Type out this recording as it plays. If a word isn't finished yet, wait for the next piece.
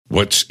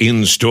What's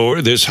in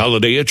store this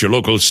holiday at your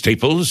local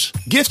Staples?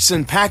 Gifts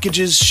and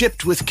packages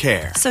shipped with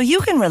care. So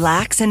you can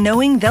relax in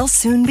knowing they'll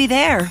soon be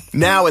there.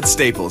 Now at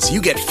Staples, you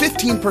get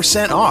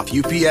 15% off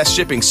UPS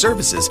shipping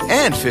services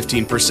and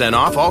 15%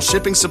 off all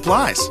shipping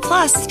supplies.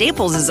 Plus,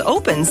 Staples is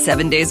open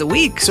 7 days a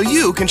week. So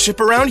you can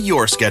ship around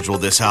your schedule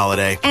this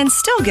holiday. And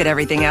still get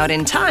everything out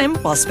in time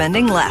while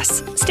spending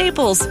less.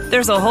 Staples,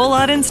 there's a whole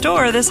lot in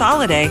store this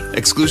holiday.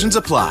 Exclusions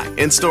apply.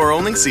 In-store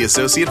only. See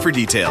associate for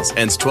details.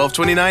 Ends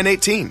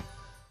 12/29/18.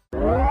 Your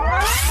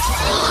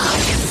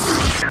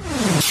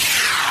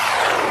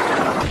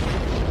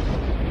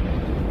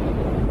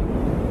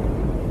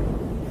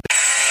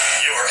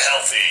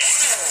healthy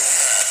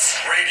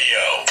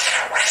radio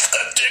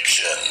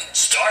addiction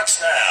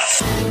starts now.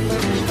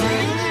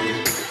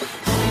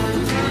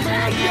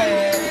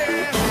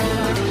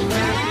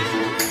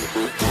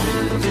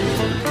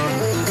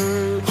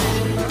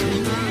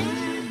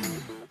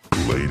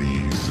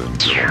 Ladies and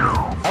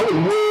gentlemen,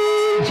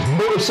 Hollywood's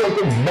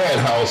Motorcycle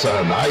Madhouse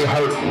on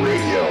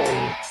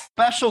iHeartRadio.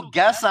 Special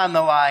guest on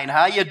the line.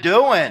 How you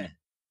doing?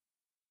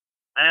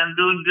 I'm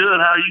doing good.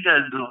 How are you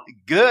guys doing?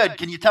 Good.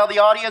 Can you tell the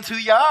audience who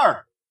you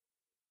are?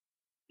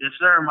 Yes,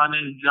 sir. My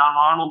name is John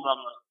Arnold. I'm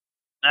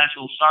the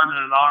National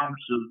Sergeant at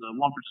Arms of the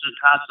 1%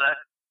 Contact.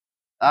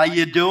 How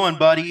you doing,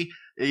 buddy?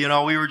 You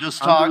know, we were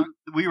just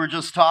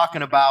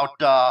talking about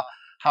how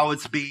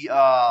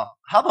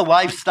how the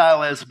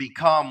lifestyle has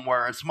become,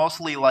 where it's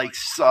mostly like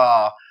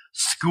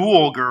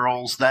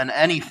schoolgirls than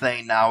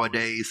anything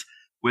nowadays,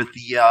 with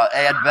the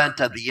advent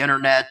of the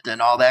internet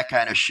and all that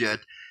kind of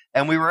shit.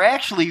 And we were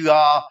actually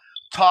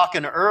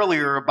talking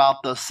earlier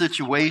about the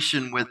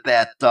situation with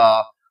that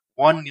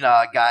one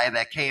guy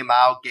that came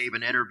out, gave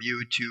an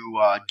interview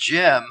to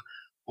Jim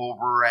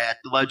over at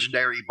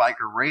Legendary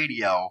Biker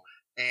Radio.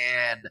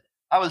 And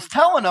I was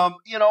telling him,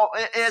 you know,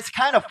 it's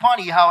kind of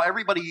funny how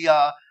everybody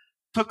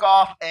took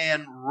off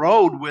and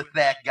rode with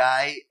that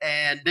guy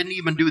and didn't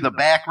even do the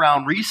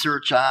background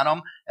research on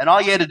him. And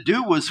all you had to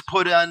do was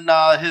put in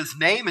his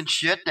name and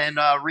shit and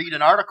read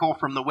an article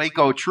from the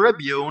Waco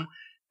Tribune.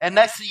 And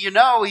next thing you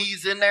know,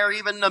 he's in there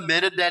even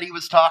admitted that he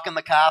was talking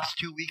to cops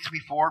 2 weeks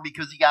before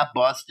because he got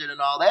busted and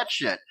all that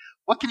shit.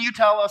 What can you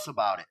tell us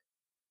about it?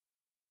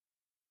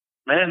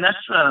 Man, that's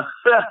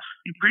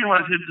you pretty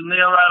much hit the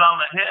nail right on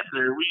the head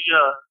there. We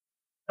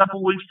a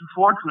couple weeks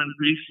before Twin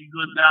Peaks, we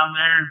went down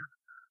there.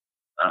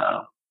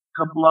 A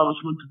couple of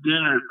us went to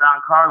dinner at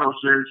Don Carlos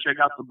there to check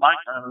out the bike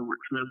hunt over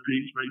at Twin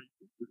Peaks.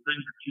 The things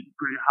were getting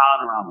pretty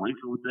hot around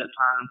Waco at that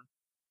time,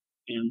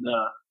 and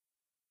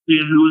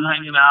seeing who was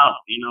hanging out,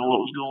 you know,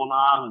 what was going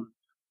on. And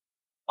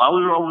while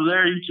we were over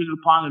there, he took it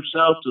upon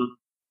himself to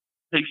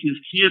take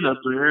his kid up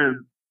there,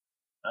 and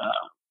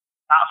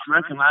cops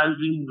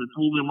recognized him and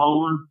pulled him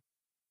over,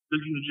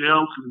 took him to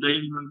jail for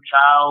endangering a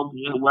child.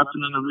 He had a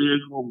weapon in the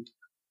vehicle.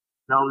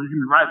 You know, he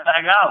was right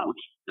back out,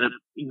 which that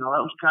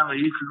was kind of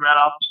the issue right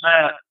off the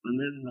bat. And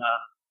then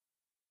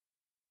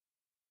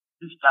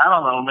just I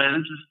don't know, man.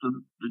 It's just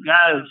the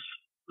guy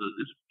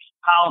it's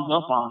piled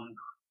up on him.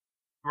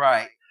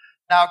 Right.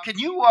 Now, can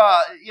you,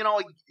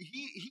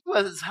 he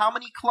was, how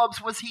many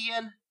clubs was he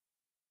in?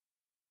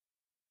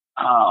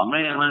 Oh,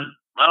 man,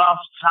 right off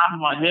the top of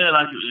my head,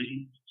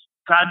 he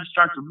tried to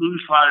start the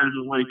Blues Fighters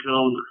in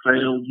Waco that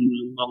failed. He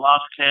was in the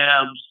Lost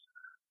Cabs,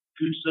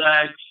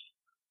 Cusacks,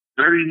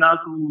 Dirty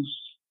Knuckles,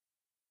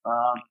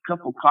 a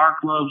couple car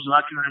clubs that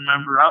I can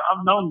remember.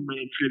 I've known the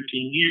man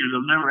 15 years.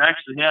 I've never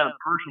actually had a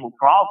personal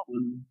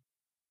problem.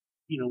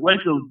 You know,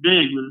 Waco's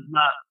big, but it's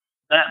not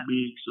that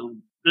big, so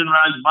been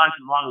riding bikes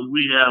as long as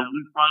we have.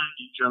 We've run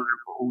into each other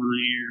for over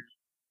the years.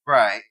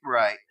 Right,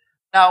 right.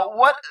 Now,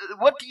 what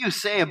do you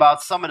say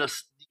about some of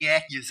the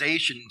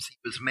accusations he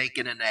was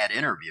making in that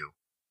interview?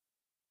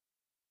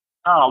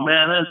 Oh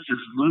man, that's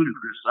just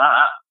ludicrous.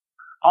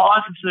 All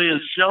I can say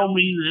is show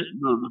me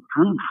the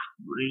proof.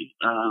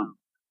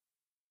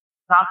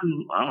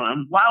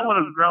 Why would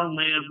a grown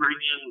man bring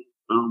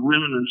in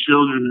women and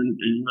children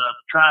and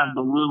try and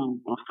belittle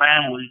a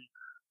family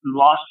who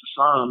lost a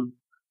son?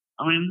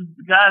 I mean,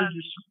 the guy's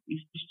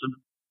he's just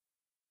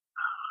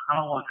I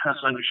don't want to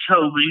cuss on your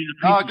show, but he's a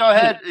piece of go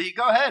ahead. shit.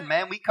 Go ahead,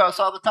 man. We cuss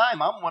all the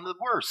time. I'm one of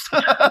the worst.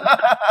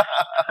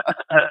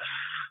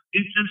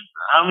 It's just,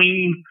 I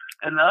mean,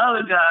 and the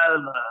other guy,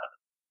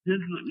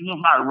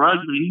 about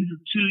rugby, he's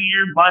a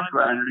 2-year bike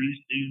rider.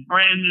 He's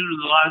brand new to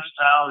the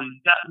lifestyle.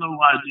 He's got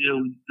no idea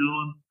what he's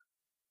doing.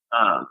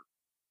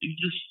 It's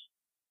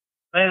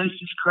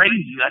just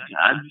crazy.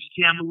 I just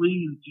can't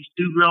believe these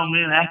two grown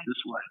men act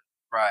this way.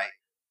 Right.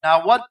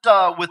 Now, what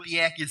with the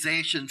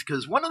accusations,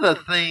 because one of the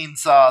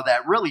things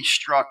that really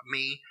struck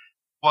me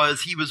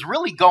was he was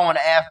really going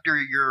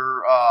after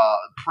your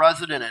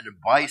president and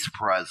vice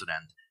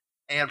president.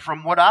 And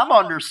from what I'm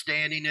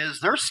understanding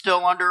is they're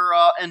still under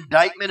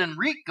indictment in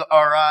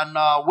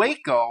on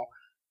Waco.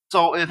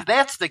 So if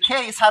that's the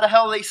case, how the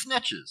hell are they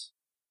snitches?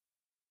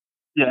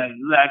 Yeah,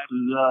 exactly.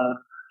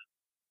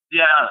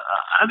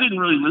 I didn't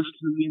really listen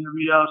to the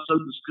interview. I was so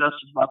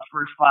disgusted about the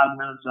first 5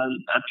 minutes,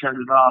 I turned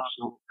it off.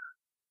 So,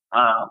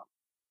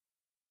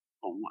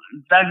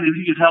 in fact, if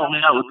you could help me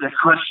out with that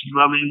question,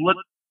 I mean, what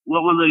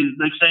were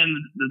they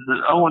saying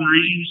that Owen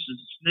Reeves is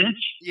a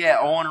snitch? Yeah,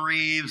 Owen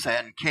Reeves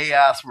and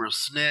Chaos were a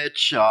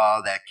snitch.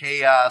 That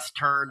Chaos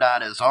turned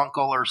on his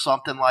uncle or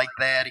something like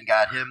that and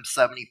got him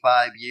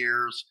 75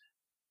 years.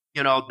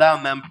 You know,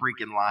 down them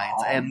freaking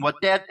lines. And what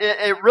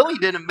it really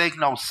didn't make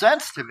no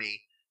sense to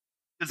me.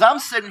 Because I'm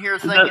sitting here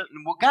thinking,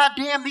 well,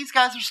 goddamn, these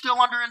guys are still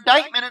under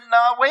indictment in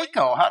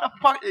Waco. How the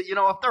fuck, you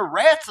know, if they're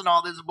rats and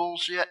all this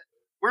bullshit,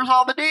 where's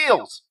all the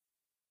deals?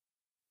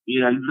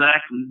 Yeah,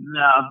 exactly.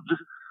 Now,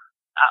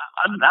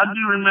 I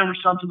do remember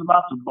something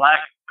about the Black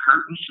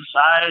Curtain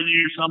Society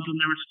or something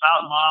they were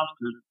spouting off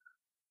that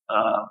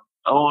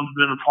Owen's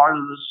been a part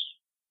of this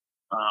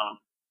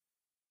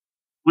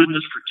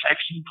witness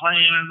protection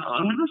plan.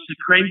 I mean, this is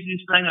the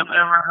craziest thing I've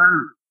ever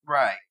heard.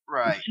 Right.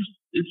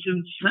 It's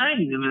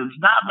insane, and it's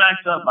not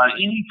backed up by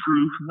any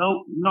proof,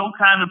 no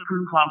kind of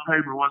proof on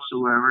paper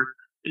whatsoever.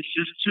 It's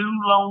just two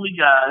lonely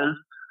guys,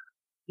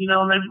 you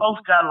know, and they both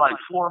got like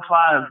 4 or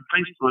 5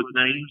 Facebook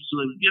names, so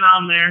they get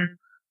on there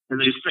and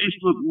they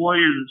Facebook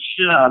warrior the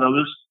shit out of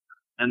us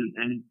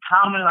and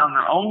comment on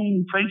their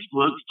own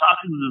Facebook,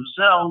 talking to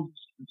themselves.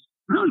 It's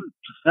really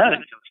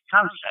pathetic. It's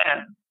kind of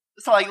sad.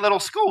 It's like little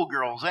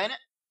schoolgirls, ain't it?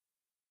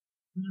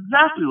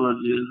 Exactly what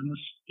it is. And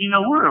you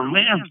know, we're a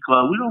man's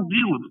club. We don't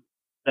deal with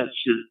that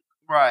shit.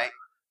 Right.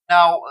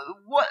 Now,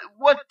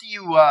 what do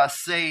you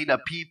say to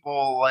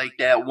people like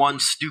that one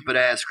stupid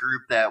ass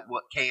group that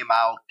came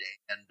out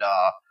and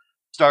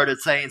started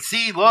saying,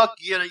 "See, look,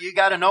 you know, you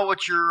got to know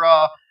what you're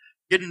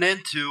getting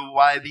into."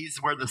 Why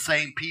these were the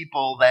same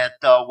people that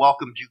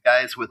welcomed you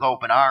guys with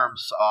open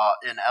arms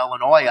in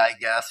Illinois, I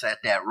guess, at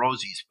that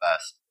Rosie's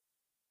Fest.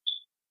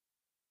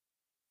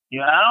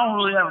 Yeah, I don't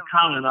really have a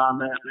comment on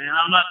that, man.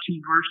 I'm not too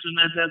versed in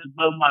that. That's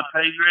above my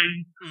pay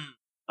grade.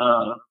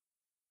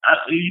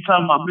 You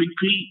talking about Big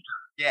Pete?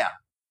 Yeah.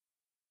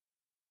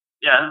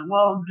 Yeah,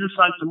 well, just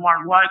like the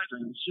Mark White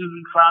thing. As soon as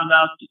we found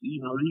out that,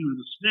 you know, he was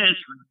a snitch,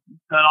 we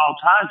cut all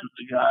ties with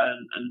the guy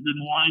and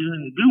didn't want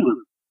anything to do with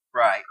him.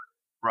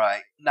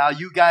 Right. Now,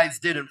 you guys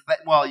didn't,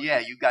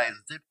 you guys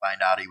did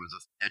find out he was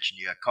a snitch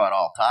and you cut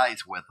all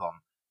ties with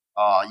him.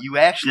 You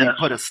actually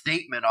put a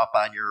statement up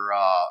on your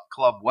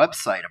club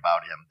website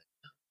about him.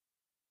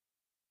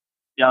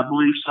 Yeah, I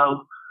believe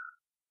so.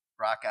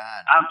 Rock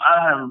on.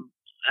 I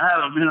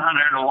haven't been on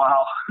there in a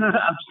while.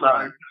 I'm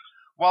sorry. Right.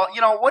 Well,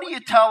 you know, what do you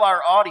tell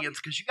our audience?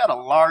 Because you got a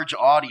large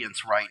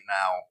audience right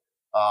now.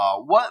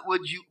 What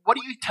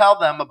do you tell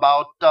them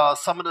about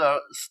some of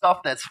the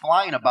stuff that's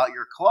flying about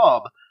your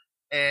club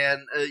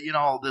and you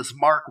know, this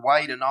Mark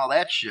White and all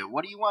that shit?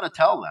 What do you want to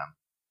tell them?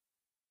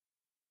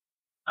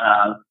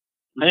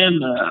 Man,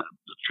 the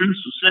truth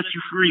will set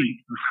you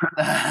free.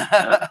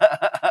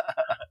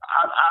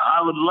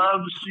 I would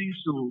love to see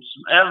some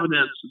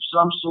evidence of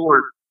some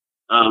sort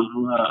of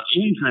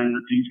anything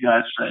that these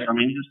guys say. I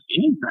mean, just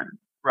anything.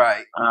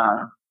 Right.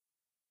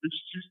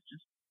 It's just the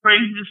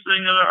craziest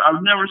thing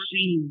I've never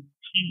seen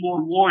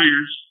keyboard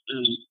warriors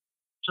in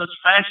such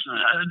fashion.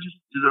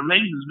 It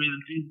amazes me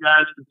that these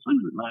guys can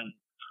sleep at night.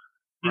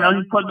 You know,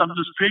 he put up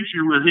this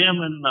picture with him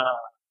and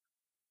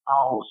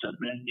what's that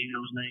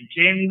bandito's name?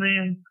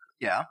 Candyman.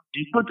 Yeah.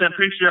 He put that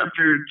picture up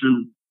there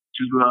to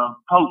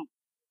poke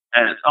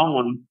at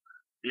Owen.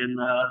 And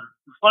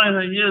the funny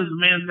thing is, the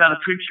man's got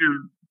a picture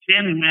of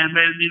Candyman,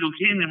 Bandito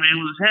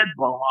Candyman, with his head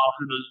blown off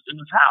in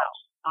his house.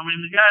 I mean,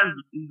 the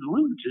he's a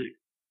lunatic.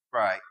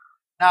 Right.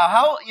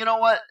 Now, you know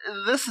what?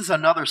 This is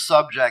another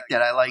subject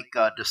that I like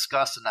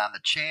discussing on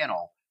the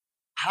channel.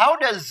 How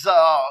does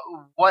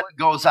what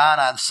goes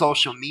on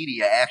social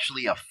media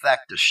actually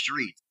affect the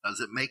streets? Does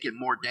it make it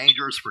more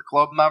dangerous for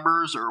club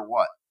members or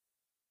what?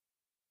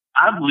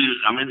 I believe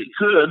it. I mean, it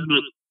could,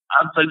 but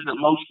I think that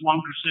most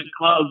 1%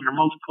 clubs or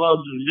most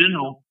clubs in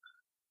general,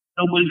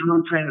 nobody's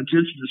really paying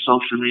attention to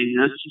social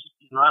media. It's just,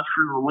 you know, that's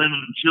for the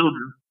women and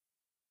children.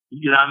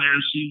 You get out there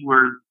and see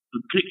where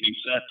the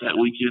picnic's at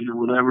that weekend or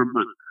whatever,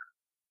 but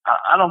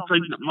I don't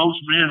think that most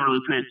men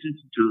really pay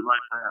attention to it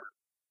like that.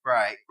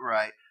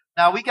 Right.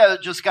 Now, we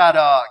just got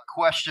a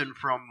question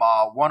from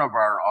one of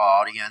our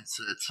audience.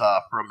 It's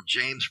from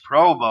James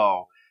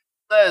Provo.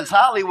 Says,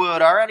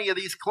 Hollywood, are any of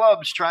these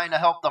clubs trying to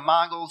help the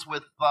Mongols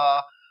with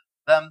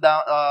them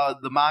down,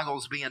 the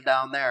Mongols being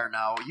down there?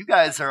 Now, you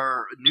guys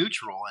are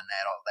neutral in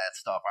all that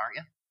stuff, aren't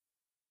you?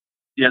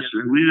 Yes,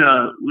 sir. We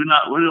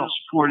don't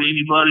support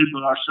anybody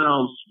but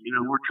ourselves. You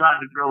know, we're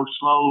trying to grow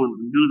slow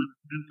and do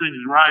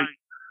things right,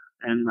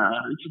 and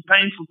it's a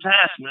painful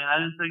task, man.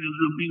 I didn't think it was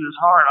going to be this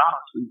hard,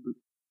 honestly, but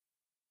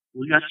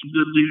we got some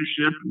good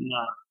leadership, and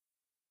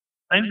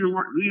things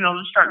are, you know,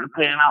 they're starting to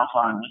pan out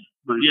finally.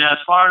 But yeah, as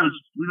far as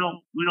we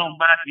don't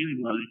back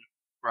anybody.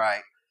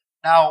 Right.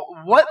 Now,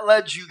 what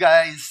led you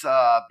guys?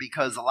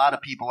 Because a lot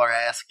of people are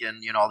asking,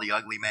 you know, the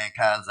Ugly Man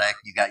Kozak,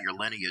 you got your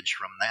lineage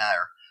from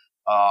there.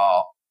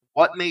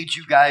 What made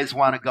you guys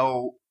want to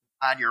go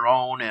on your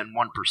own and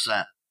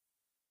 1%?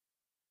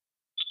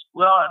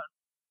 Well,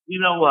 you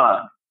know,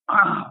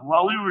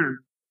 while we were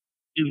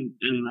in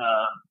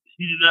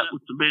heated up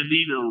with the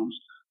Banditos,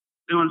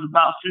 it was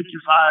about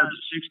 55 to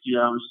 60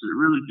 of us that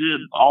really did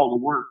all the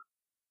work.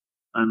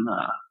 And,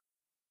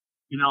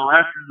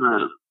 after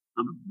the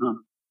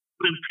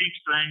Twin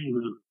Peaks thing,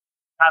 the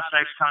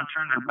Cossacks kind of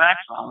turned their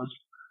backs on us.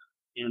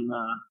 And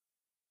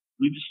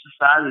we just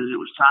decided it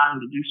was time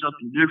to do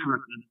something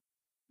different. And,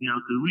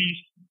 because we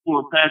used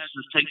to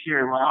just take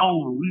care of our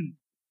own. We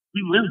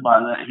live by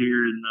that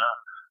here, and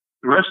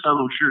the rest of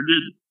them sure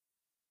didn't.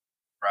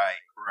 Right.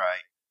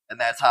 And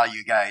that's how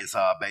you guys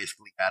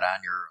basically got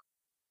on your.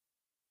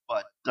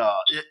 But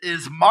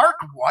is Mark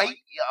White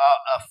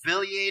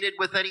affiliated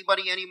with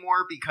anybody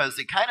anymore? Because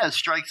it kind of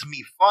strikes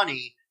me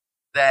funny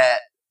that,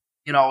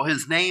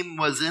 his name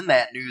was in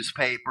that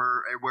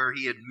newspaper where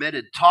he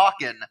admitted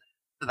talking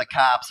to the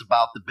cops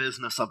about the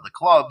business of the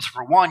clubs.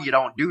 For one, you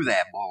don't do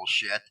that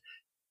bullshit.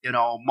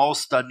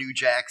 Most New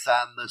Jacks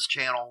on this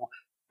channel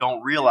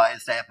don't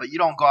realize that, but you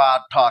don't go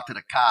out and talk to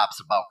the cops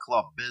about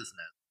club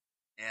business.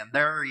 And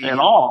there he... At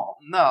all.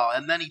 No,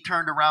 and then he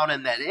turned around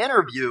in that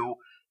interview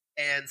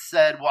and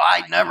said, well,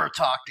 I'd never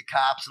talk to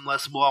cops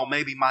unless,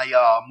 maybe my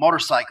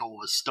motorcycle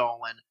was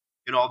stolen.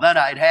 Then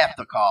I'd have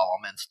to call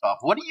them and stuff.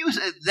 What do you...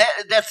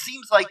 That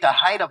seems like the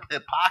height of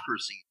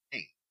hypocrisy to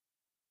me.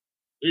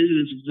 It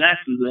is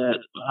exactly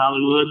that,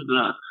 Hollywood.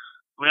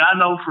 I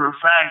know for a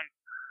fact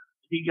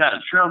he got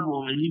in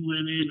trouble and he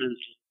went in and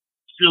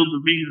spilled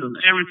the beans on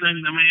everything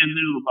the man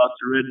knew about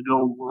the red and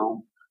gold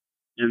world.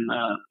 And,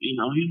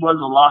 he was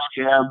a lost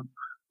cab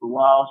for a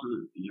while, so,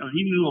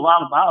 he knew a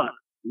lot about it.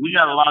 We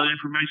got a lot of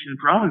information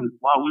from him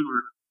while we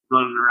were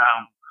running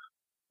around.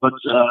 But,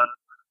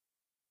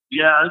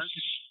 it's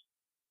just,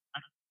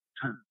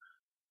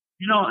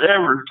 you don't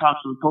ever talk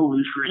to the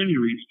police for any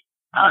reason.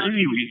 Not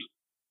any reason.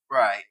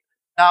 Right.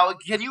 Now,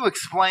 can you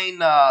explain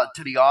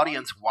to the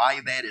audience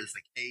why that is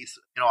the case?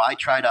 I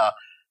try to,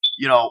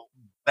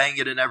 bang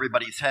it in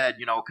everybody's head,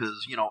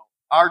 because,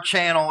 our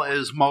channel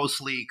is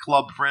mostly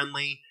club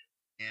friendly,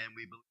 and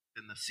we believe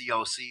in the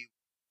COC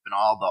and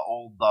all the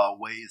old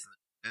ways and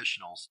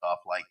traditional stuff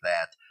like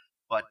that.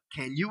 But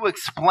can you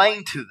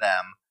explain to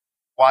them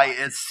why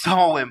it's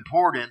so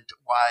important,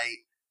 why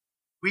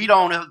we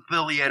don't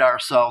affiliate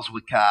ourselves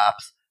with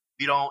cops?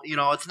 We don't,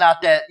 it's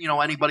not that,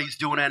 anybody's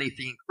doing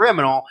anything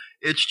criminal.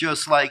 It's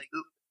just like,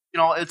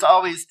 it's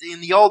always,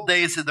 in the old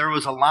days, there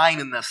was a line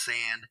in the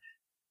sand.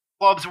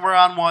 Clubs were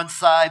on one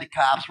side, the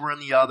cops were on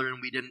the other, and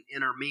we didn't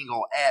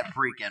intermingle at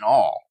freaking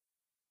all.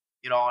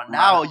 And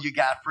now you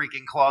got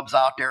freaking clubs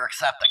out there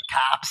accepting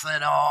cops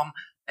in them.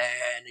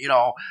 And,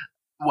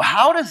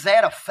 how does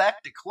that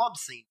affect the club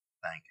scene,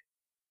 you think?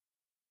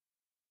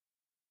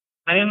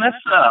 Man,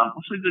 that's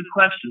a good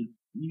question.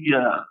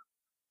 Yeah.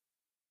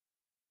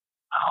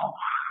 Oh.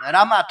 And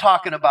I'm not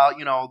talking about,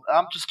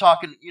 I'm just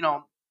talking,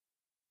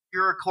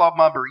 you're a club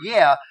member,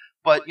 yeah,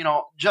 but,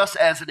 just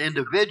as an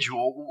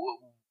individual,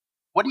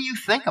 what do you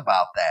think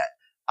about that?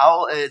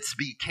 How it's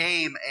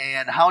became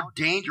and how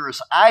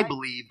dangerous I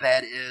believe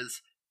that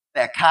is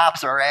that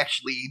cops are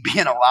actually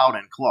being allowed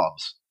in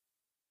clubs.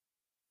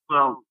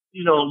 Well,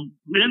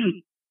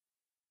 when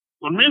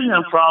men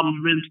have problems,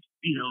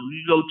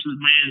 you go to the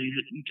man and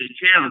you take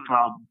care of the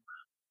problem.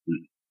 We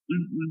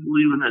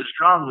believe in that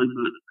strongly,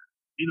 but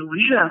when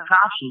you have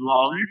cops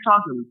involved,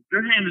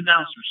 they're handing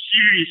down some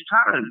serious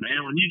time,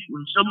 man.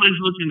 When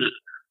somebody's looking at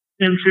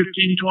 10,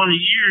 15, 20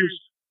 years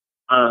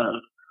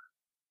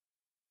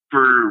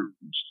for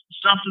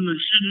something that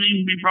shouldn't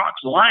even be brought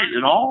to light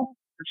at all,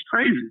 it's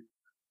crazy.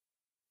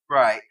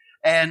 Right.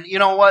 And you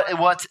know what?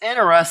 What's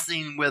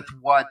interesting with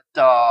what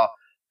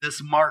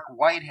this Mark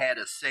White had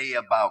to say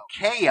about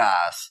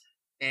chaos,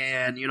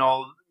 and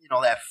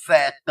that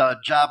fat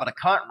Jabba the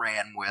Cunt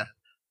ran with.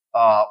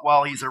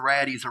 Well, he's a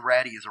rat, he's a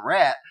rat, he's a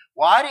rat.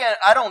 Well,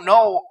 I don't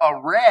know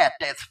a rat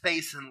that's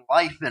facing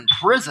life in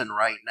prison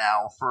right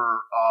now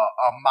for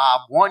a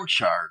Mob 1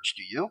 charge,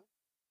 do you?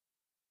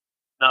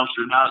 No,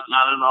 sir, not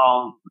at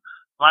all.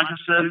 Like I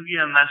said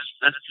again,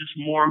 that's just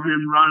more of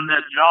him running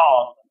that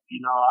job.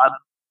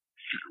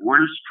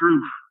 Where's the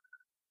proof?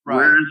 Right.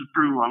 Where is the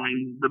proof? I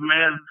mean, the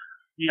man,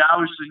 he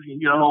obviously can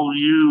get a hold of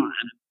you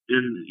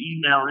and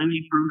email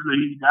any proof that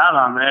he's got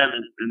on that,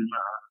 and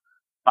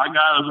by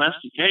God, if that's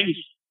the case,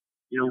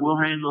 we'll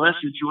handle that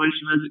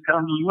situation as it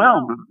comes as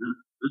well. But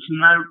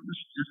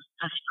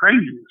that's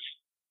craziness.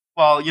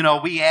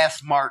 Well, we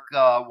asked Mark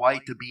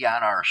White to be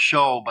on our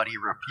show, but he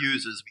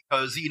refuses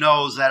because he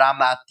knows that I'm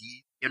not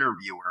the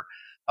interviewer.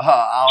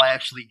 I'll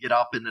actually get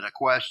up into the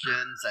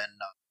questions and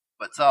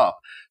what's up.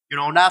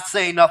 Not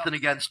saying nothing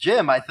against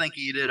Jim. I think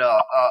he did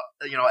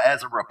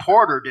as a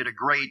reporter, did a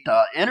great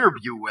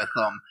interview with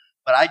him.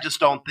 But I just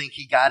don't think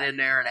he got in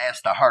there and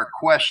asked the hard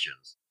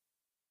questions.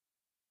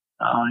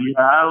 Like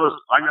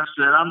I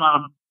said, I'm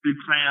not a big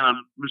fan of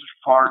Mr.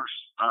 Parks.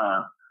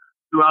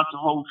 Throughout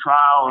the whole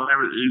trial and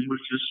everything, it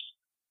was just,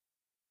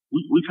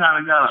 we kind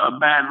of got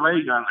a bad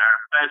leg on there,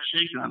 a bad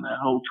shake on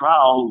that whole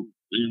trial.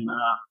 And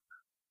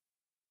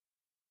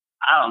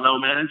I don't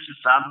know, man. It's just,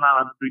 I'm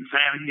not a big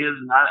fan of his.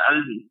 And I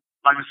didn't,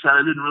 like I said,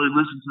 I didn't really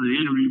listen to the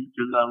interview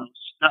because I was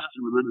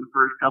disgusted with it the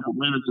first couple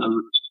minutes of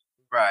it.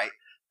 Right.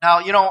 Now,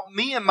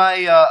 me and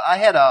my, I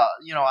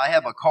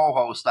have a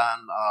co-host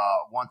on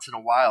once in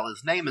a while.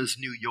 His name is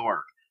New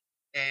York.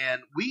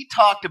 And we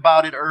talked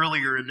about it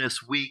earlier in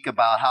this week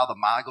about how the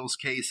Mongols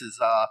case is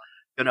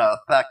going to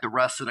affect the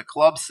rest of the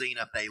club scene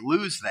if they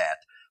lose that.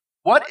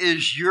 What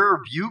is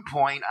your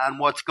viewpoint on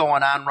what's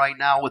going on right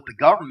now with the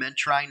government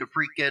trying to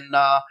freaking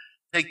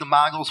take the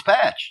Mongols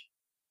patch?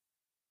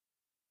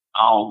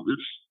 Oh,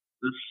 it's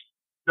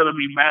going to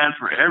be bad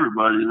for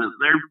everybody.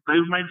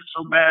 They've made it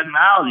so bad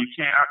now you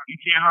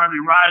can't hardly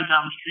ride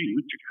down the street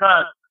with your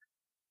cut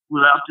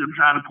without them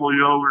trying to pull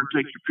you over and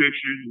take your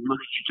pictures and look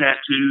at your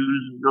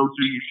tattoos and go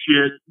through your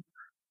shit.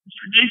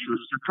 It's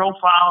ridiculous. They're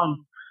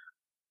profiling.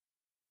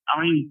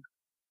 I mean,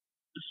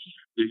 it's just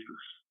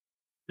ridiculous.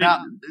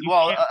 Now,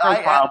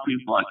 profile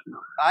people like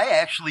that. I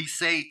actually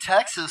say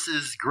Texas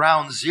is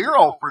ground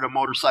zero for the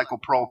motorcycle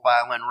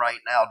profiling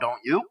right now,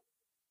 don't you?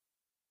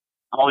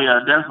 Oh yeah,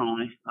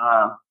 definitely.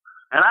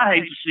 And I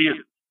hate to see it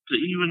to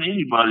even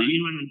anybody,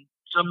 even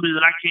somebody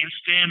that I can't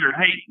stand or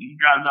hate. You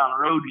drive down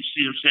the road, you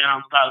see them standing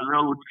on the side of the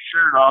road with their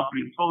shirt off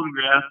being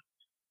photographed.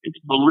 It's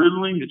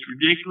belittling. It's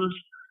ridiculous.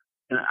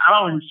 And I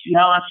don't even see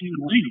how that's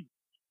even legal.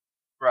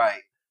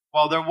 Right.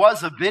 Well, there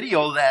was a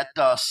video that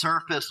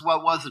surfaced,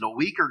 what was it, a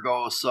week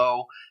ago or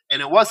so, and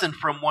it wasn't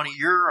from one of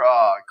your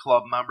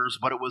club members,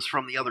 but it was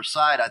from the other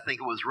side. I think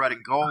it was Red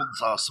and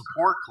Gold's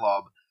support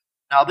club.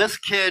 Now, this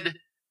kid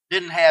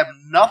didn't have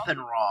nothing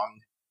wrong.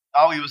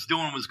 All he was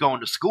doing was going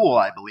to school,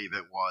 I believe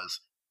it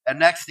was. And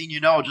next thing you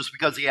know, just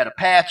because he had a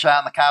patch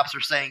on, the cops are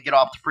saying, get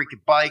off the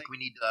freaking bike. We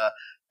need to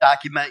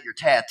document your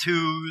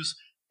tattoos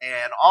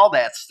and all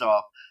that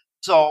stuff.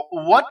 So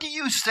what do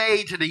you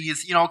say to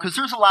these, because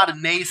there's a lot of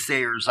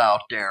naysayers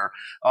out there.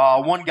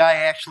 One guy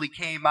actually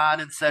came on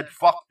and said,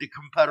 fuck the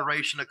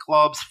Confederation of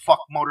Clubs,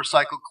 fuck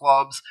motorcycle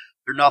clubs.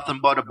 They're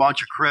nothing but a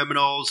bunch of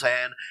criminals,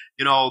 and,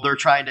 they're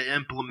trying to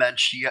implement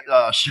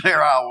Sierra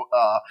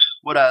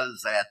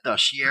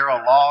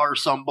law or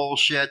some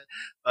bullshit.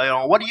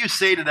 What do you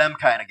say to them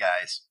kind of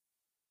guys?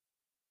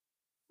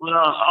 Well,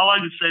 all I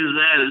can say to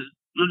that is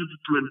look at the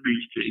Twin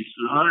Peaks case.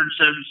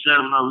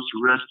 177 of us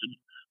arrested.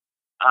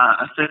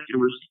 I think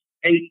there was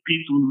 8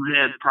 people who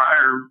had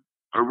prior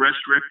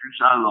arrest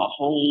records out of the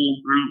whole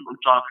group. I'm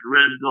talking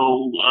Red and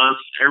Gold, us,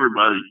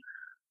 everybody.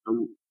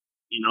 The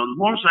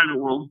motorcycle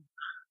world,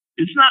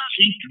 it's not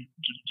cheap to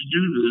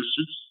do this.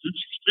 It's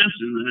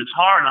expensive, and it's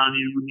hard on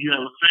you when you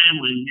have a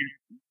family and you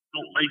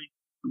don't make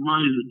the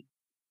money that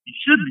you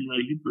should be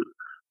making, but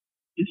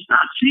it's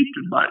not cheap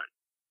to bike.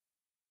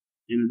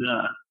 And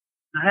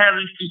to have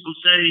these people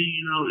say,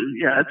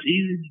 it's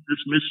easy to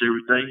dismiss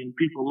everything, and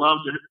people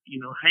love to,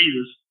 hate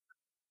us.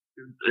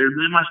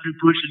 They must be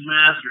pushing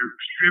meth or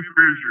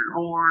strippers or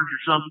whores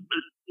or something,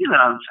 but get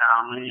out of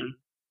town, man.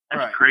 That's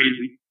right.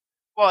 Crazy.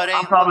 Well, it ain't,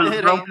 I'm probably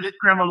the brokest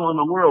criminal in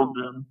the world,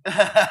 then.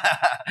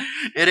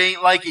 It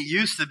ain't like it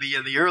used to be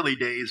in the early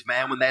days,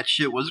 man, when that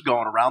shit was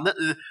going around.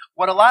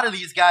 What a lot of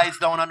these guys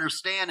don't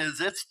understand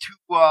is it's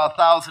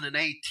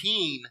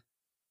 2018,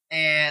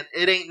 and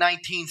it ain't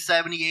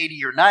 1970,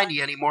 80, or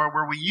 90 anymore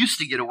where we used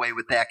to get away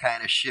with that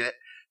kind of shit.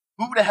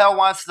 Who the hell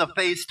wants to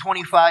face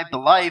 25 to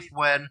life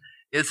when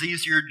it's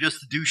easier just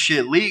to do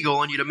shit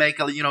legal and you to make,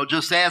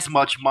 just as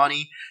much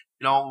money,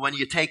 when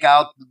you take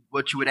out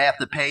what you would have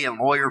to pay in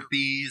lawyer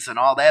fees and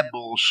all that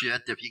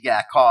bullshit if you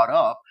got caught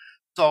up.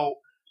 So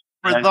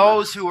for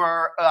those who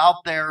are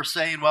out there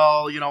saying,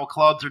 well,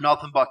 clubs are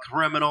nothing but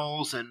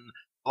criminals and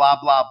blah,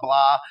 blah,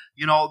 blah,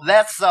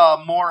 that's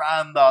more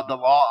on the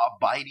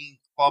law-abiding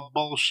club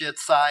bullshit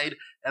side.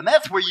 And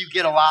that's where you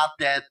get a lot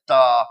that,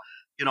 are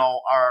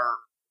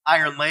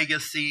Iron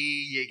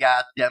Legacy, you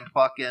got them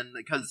fucking,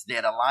 because they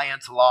had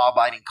Alliance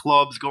law-abiding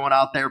clubs going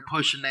out there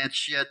pushing that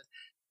shit.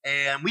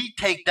 And we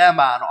take them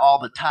on all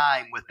the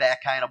time with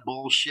that kind of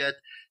bullshit.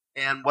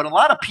 And what a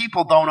lot of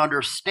people don't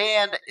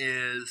understand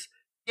is,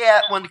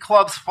 when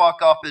clubs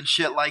fuck up and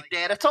shit like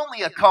that, it's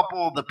only a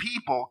couple of the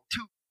people,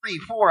 2, 3,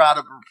 4 out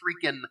of a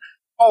freaking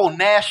whole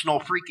national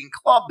freaking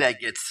club that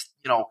gets,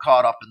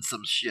 caught up in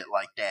some shit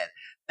like that.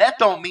 That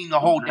don't mean the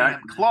whole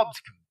damn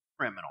club's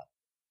criminal.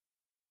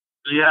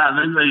 Yeah, and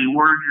then they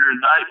word your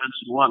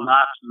indictments and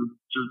whatnot to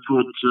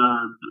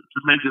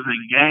make it a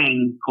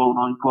gang, quote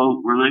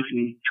unquote, where they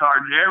can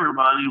charge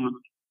everybody with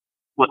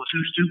what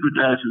 2 stupid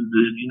asses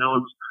did.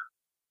 You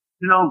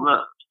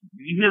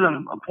hit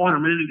a point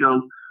a minute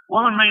ago.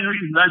 One of the main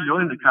reasons I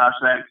joined the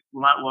Cossacks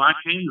when I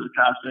came to the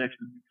Cossacks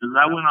is because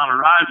I went on a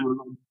ride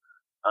with them.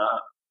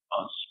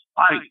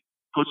 Spike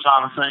puts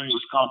on a thing that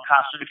was called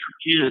Cossacks for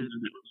Kids,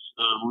 and it was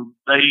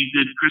they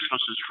did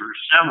Christmases for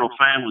several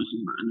families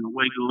in the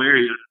Waco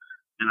area.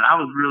 And I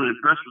was really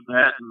impressed with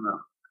that, and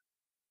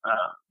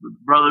the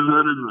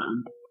brotherhood,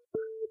 and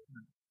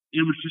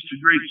it was just a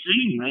great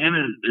scene, man.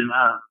 And it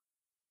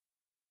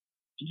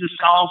just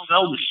all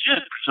fell to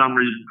shit for some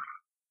reason.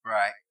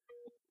 Right.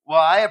 Well,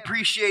 I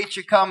appreciate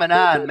you coming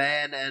on,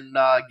 man, and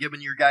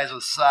giving your guys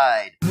a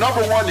side.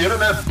 #1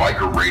 internet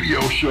biker radio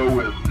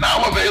show is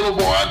now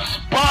available on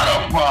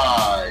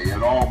Spotify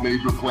and all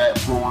major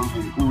platforms,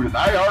 including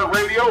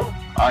iHeartRadio,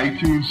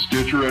 iTunes,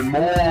 Stitcher, and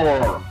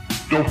more.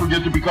 Don't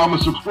forget to become a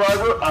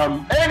subscriber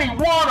on any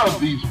one of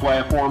these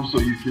platforms so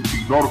you can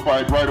be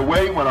notified right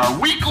away when our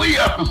weekly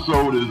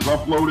episode is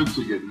uploaded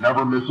so you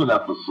never miss an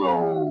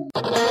episode.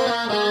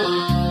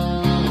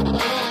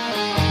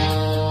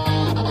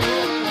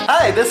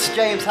 Hi, this is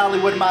James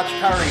Hollywood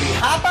Machikari.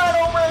 Hop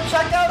on over and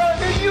check out our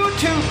new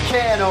YouTube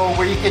channel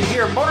where you can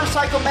hear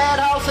Motorcycle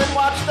Madhouse and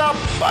watch the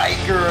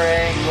Biker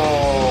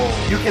Angle.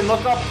 You can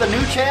look up the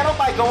new channel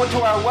by going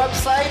to our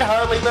website,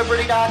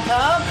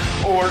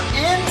 HarleyLiberty.com, or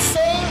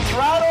Insane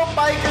Throttle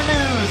Biker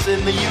News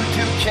in the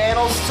YouTube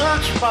channel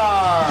search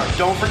bar.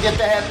 Don't forget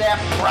to have that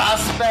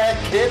prospect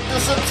hit the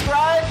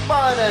subscribe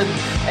button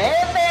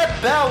and that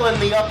bell in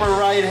the upper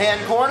right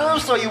hand corner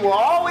so you will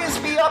always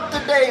be up to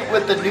date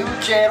with the new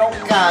channel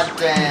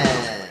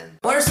content.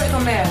 Motorcycle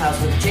Madhouse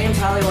with James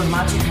Hollywood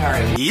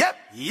Machikari.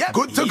 Yep,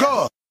 good to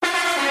go.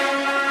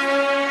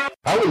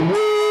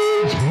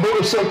 Hollywood's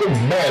Motorcycle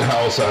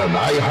Madhouse on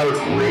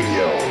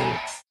iHeartRadio.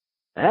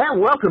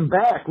 And welcome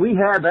back. We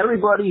have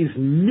everybody's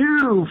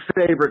new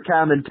favorite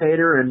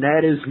commentator, and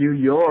that is New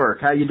York.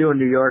 How you doing,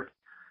 New York?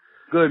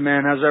 Good,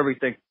 man. How's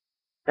everything?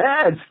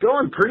 Yeah, it's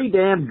going pretty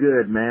damn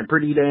good, man.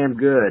 Pretty damn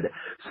good.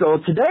 So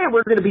today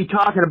we're going to be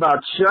talking about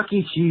Chuck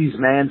E. Cheese,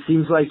 man.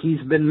 Seems like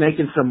he's been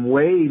making some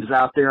waves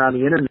out there on the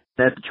internet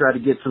to try to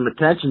get some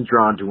attention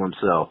drawn to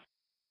himself.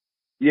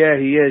 Yeah,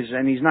 he is,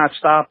 and he's not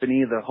stopping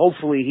either.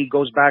 Hopefully he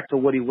goes back to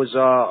what he was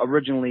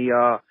originally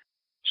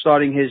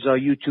starting his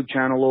YouTube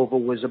channel over,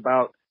 was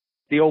about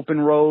the open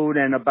road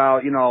and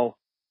about, you know,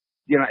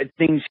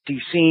 things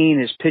he's seen,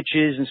 his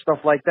pitches and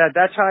stuff like that.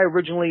 That's how I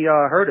originally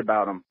heard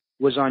about him,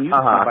 was on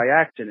YouTube by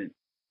accident.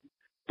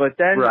 But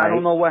then I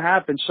don't know what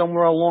happened.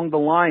 Somewhere along the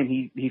line,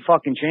 he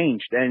fucking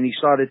changed and he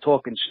started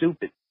talking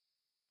stupid.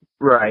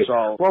 Right.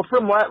 So, well,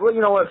 from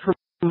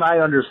my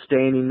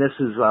understanding, this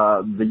is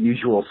the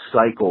usual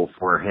cycle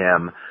for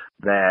him,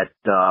 that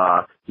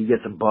he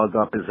gets a bug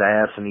up his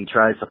ass and he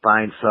tries to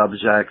find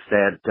subjects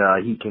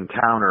that he can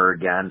counter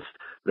against,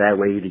 that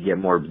way to get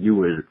more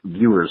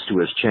viewers to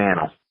his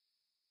channel.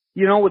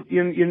 You know what?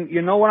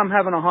 You know what I'm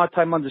having a hard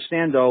time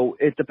understand though.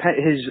 It depends.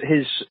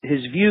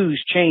 His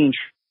views change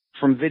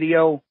from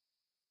video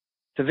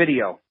to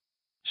video,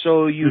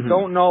 so you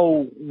don't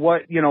know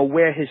what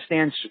where his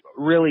stance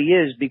really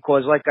is,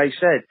 because, like I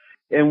said,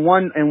 in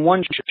one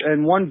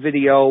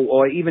video,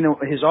 or even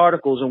his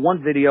articles, in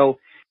one video,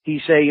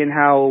 he's saying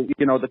how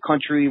the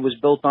country was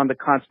built on the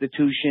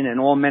Constitution and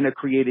all men are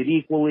created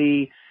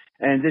equally,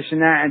 and this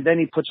and that, and then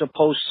he puts a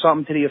post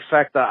something to the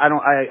effect that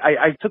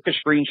I took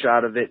a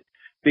screenshot of it,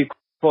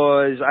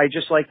 because I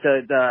just like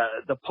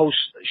the post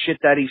shit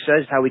that he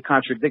says, how he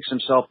contradicts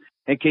himself,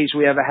 in case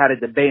we ever had a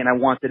debate and I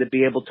wanted to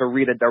be able to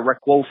read a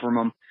direct quote from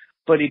him.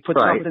 But he put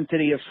something to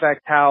the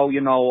effect how,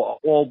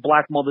 all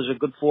black mothers are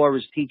good for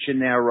is teaching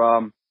their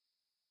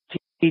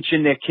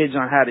kids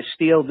on how to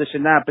steal, this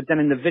and that. But then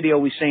in the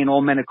video he's saying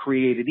all men are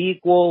created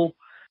equal,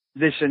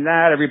 this and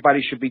that,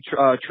 everybody should be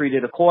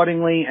treated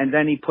accordingly. And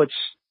then he puts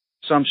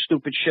some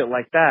stupid shit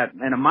like that.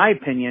 And in my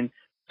opinion,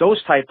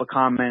 those type of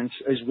comments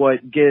is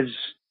what gives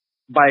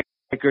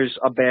bikers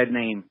a bad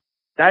name.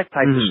 That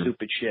type of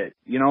stupid shit.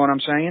 You know what I'm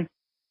saying?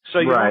 So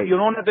you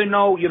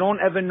don't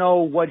ever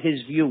know what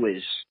his view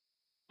is,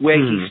 where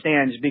he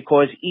stands,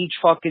 because each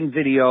fucking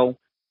video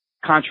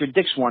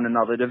contradicts one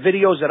another. The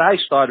videos that I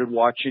started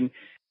watching,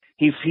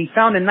 he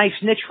found a nice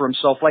niche for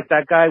himself, like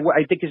that guy,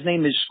 I think his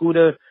name is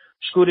Scooter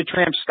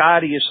Tramp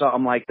Scotty or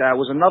something like that. It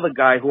was another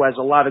guy who has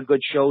a lot of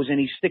good shows, and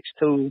he sticks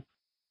to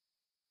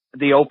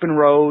the open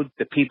road,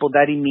 the people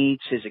that he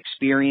meets, his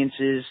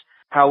experiences,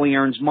 how he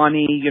earns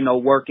money,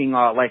 working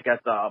like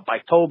at the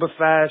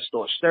Biketoberfest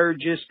or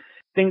Sturgis.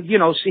 Things,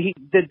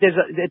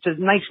 it's a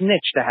nice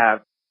niche to have.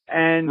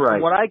 And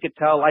from what I could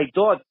tell, I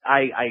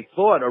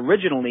thought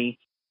originally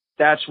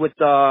that's what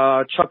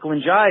Chuckle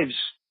and Jives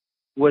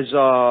was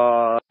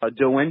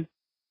doing.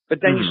 But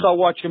then you start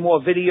watching more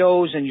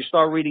videos and you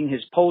start reading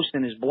his posts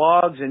and his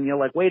blogs, and you're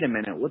like, wait a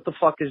minute, what the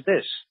fuck is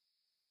this?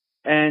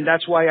 And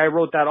that's why I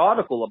wrote that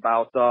article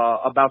about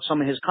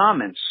some of his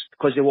comments,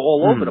 because they were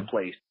all over the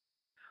place.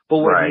 But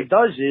what he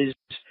does is,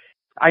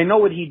 I know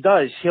what he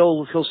does.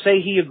 He'll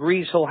say he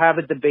agrees he'll have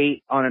a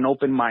debate on an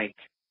open mic.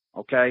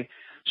 Okay?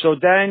 So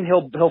then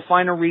he'll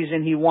find a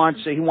reason he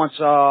wants to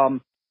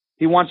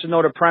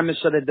know the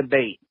premise of the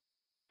debate.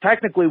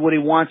 Technically what he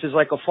wants is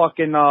like a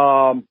fucking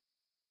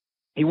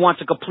he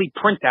wants a complete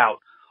printout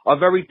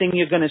of everything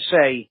you're going to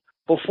say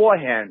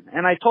beforehand.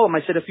 And I told him,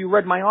 I said, if you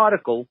read my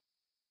article,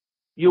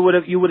 you would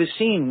have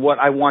seen what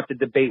I want to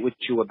debate with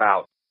you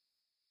about.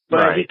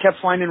 But he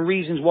kept finding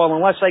reasons. Well,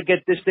 unless I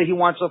get this, that he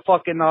wants a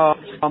fucking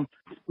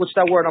what's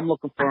that word I'm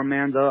looking for,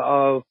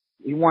 Amanda?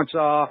 He wants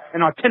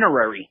an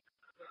itinerary.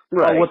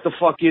 What the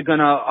fuck you're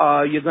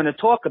gonna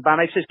talk about?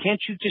 And I says, can't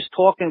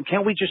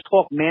we just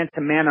talk man to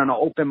man on an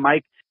open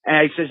mic? And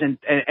I says,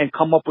 and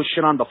come up with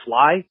shit on the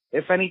fly,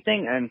 if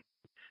anything. And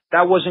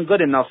that wasn't good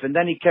enough. And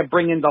then he kept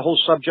bringing the whole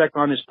subject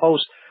on his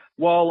post.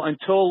 Well,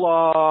 until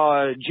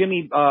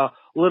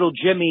little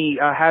Jimmy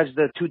has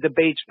the two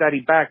debates that he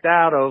backed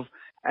out of,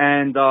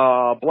 and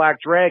Black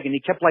Dragon. He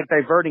kept like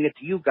diverting it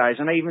to you guys,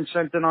 and I even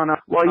sent it on a.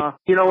 Well,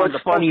 you know what's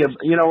funny?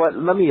 You know what?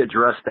 Let me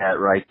address that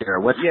right there.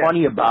 What's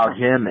funny about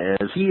him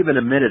is he even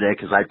admitted it,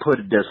 because I put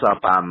this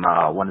up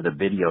on one of the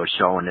videos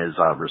showing his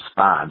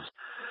response,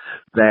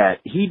 that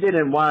he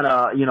didn't want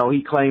to. You know,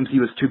 he claims he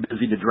was too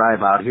busy to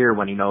drive out here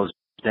when he knows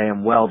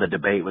damn well the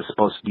debate was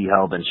supposed to be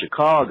held in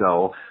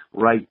Chicago,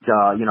 right?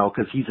 You know,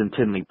 because he's in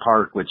Tinley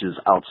Park, which is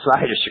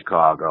outside of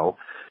Chicago.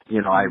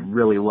 You know, I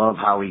really love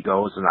how he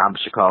goes, and I'm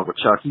Chicago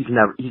Chuck. He's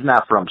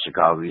not from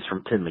Chicago. He's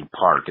from Tinley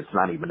Park. It's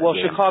not even. Well,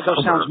 Chicago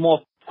sounds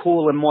more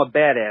cool and more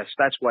badass.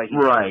 That's why.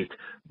 Right,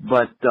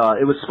 but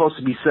it was supposed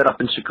to be set up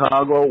in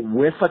Chicago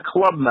with a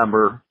club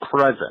member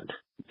present.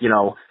 You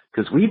know,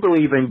 because we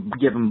believe in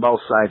giving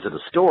both sides of the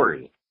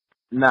story.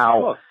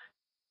 Now,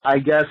 I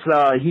guess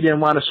he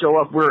didn't want to show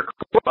up where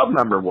a club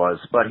member was,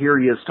 but here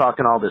he is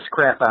talking all this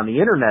crap on the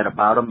internet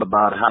about him,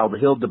 about how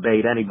he'll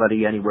debate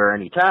anybody, anywhere,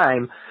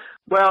 anytime.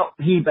 Well,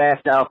 he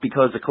backed out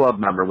because the club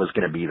member was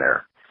going to be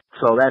there.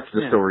 So that's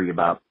the story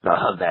about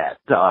that.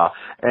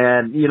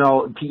 And, you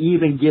know, to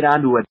even get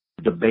onto a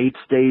debate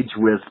stage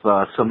with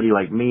somebody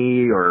like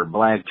me or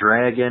Black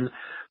Dragon,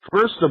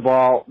 first of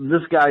all,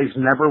 this guy's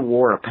never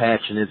wore a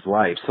patch in his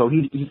life, so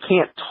he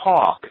can't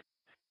talk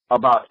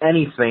about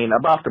anything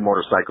about the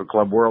motorcycle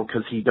club world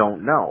because he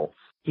don't know.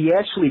 He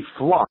actually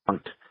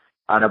flunked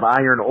out of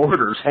Iron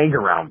Order's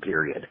hang-around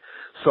period.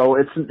 So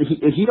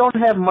he don't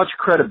have much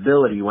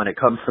credibility when it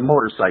comes to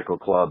motorcycle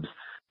clubs,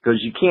 because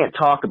you can't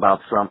talk about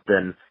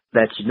something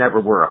that you never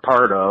were a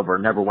part of or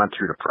never went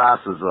through the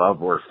process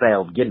of or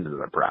failed getting into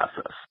the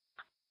process.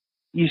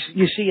 You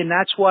see, and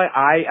that's why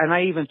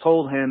I even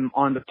told him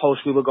on the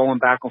post we were going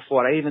back and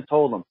forth, I even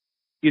told him,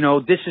 you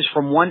know, this is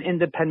from one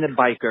independent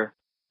biker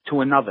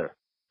to another.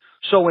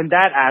 So in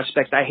that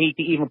aspect, I hate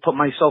to even put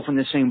myself in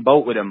the same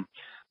boat with him,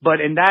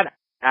 but in that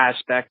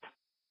aspect,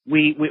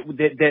 we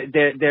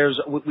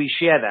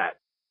share that,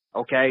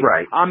 okay?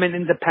 Right. I'm an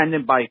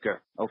independent biker,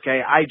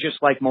 okay? I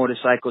just like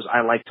motorcycles.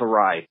 I like to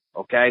ride,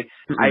 okay?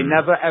 Mm-hmm. I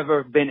never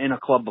ever been in a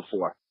club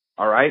before,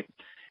 all right?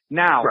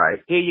 Now,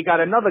 here you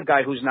got another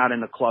guy who's not in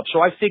the club. So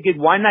I figured,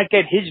 why not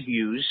get his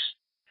views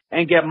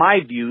and get my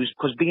views?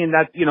 Because being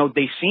that, you know,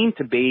 they seem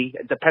to be,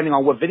 depending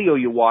on what video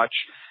you watch,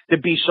 to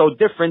be so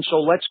different.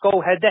 So let's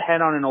go head to head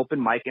on an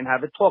open mic and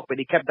have a talk. But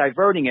he kept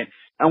diverting it.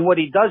 And what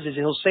he does is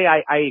he'll say,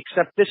 I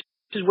accept this.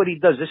 This is what he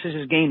does. This is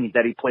his game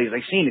that he plays.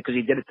 I've seen it because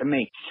he did it to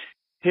me.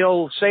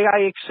 He'll say,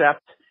 I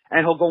accept,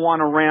 and he'll go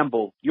on a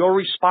ramble. You'll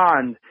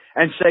respond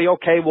and say,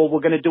 okay, well, we're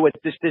going to do it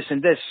this,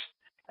 and this.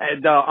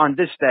 And, on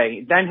this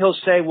day. Then he'll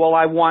say, well,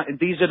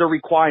 these are the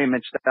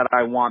requirements that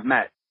I want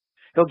met.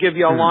 He'll give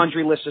you a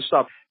laundry list of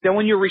stuff. Then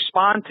when you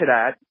respond to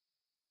that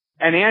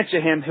and answer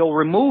him, he'll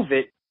remove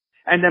it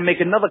and then make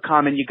another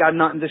comment. You got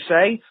nothing to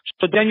say?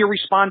 So then you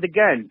respond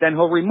again. Then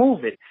he'll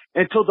remove it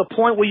until the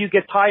point where you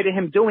get tired of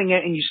him doing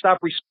it and you stop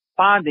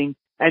responding.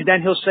 And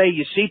then he'll say,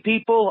 you see,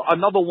 people,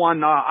 another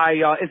one I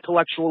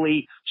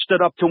intellectually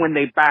stood up to when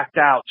they backed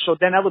out. So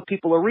then other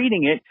people are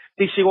reading it.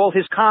 They see all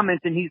his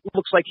comments, and he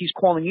looks like he's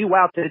calling you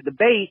out to the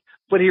debate,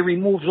 but he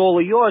removes all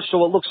of yours.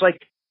 So it looks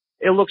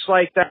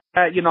like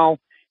that, you know,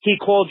 he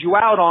called you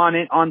out on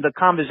it, on the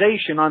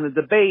conversation, on the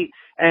debate.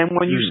 And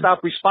when you stop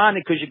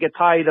responding because you get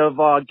tired of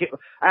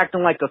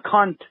acting like a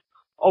cunt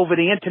over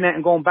the internet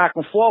and going back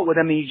and forth with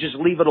him, and you just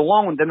leave it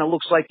alone, then it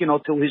looks like, you know,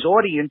 to his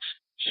audience,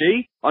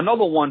 see,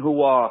 another one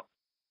who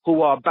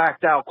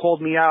backed out,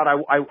 called me out.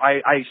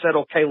 I said,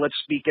 okay, let's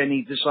speak, and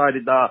he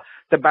decided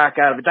to back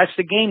out of it. That's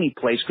the game he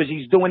plays, because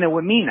he's doing it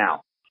with me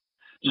now.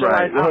 So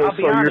right. I'll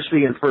be honest.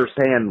 You're seeing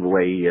firsthand the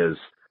way he is.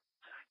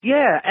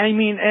 Yeah, I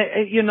mean,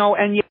 you know,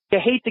 and you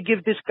hate to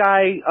give this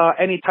guy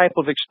any type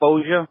of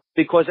exposure,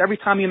 because every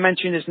time you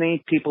mention his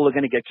name, people are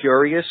going to get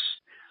curious.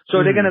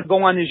 So they're going to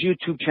go on his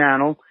YouTube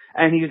channel,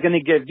 and he's going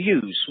to get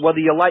views. Whether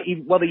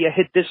you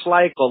hit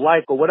dislike or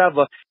like or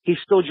whatever, he's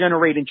still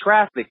generating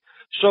traffic.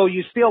 So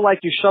you feel like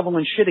you're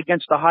shoveling shit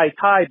against the high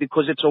tide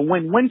because it's a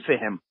win-win for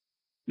him,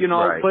 you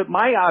know. Right. But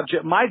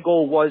my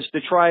goal was to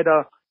try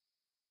to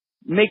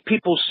make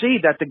people see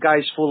that the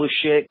guy's full of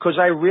shit. Because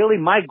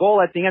my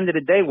goal at the end of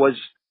the day was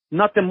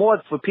nothing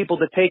more for people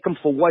to take him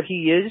for what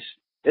he is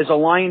a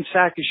lying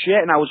sack of shit.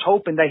 And I was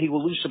hoping that he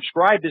will lose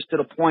subscribers to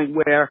the point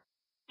where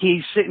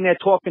he's sitting there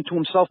talking to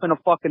himself in a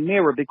fucking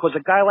mirror. Because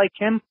a guy like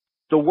him,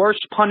 the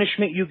worst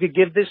punishment you could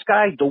give this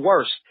guy, the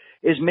worst,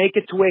 is make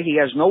it to where he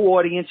has no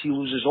audience, he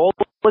loses all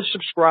his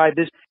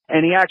subscribers,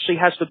 and he actually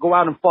has to go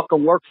out and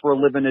fucking work for a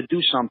living to do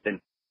something.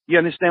 You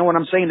understand what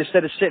I'm saying?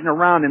 Instead of sitting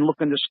around and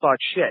looking to start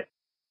shit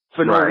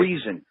for no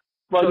reason.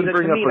 Well, so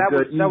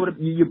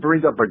you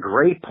bring up a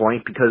great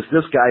point, because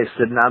this guy is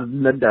sitting out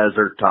in the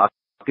desert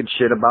talking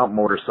shit about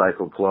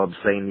motorcycle clubs,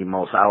 saying the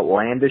most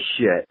outlandish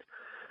shit,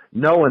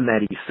 knowing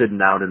that he's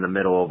sitting out in the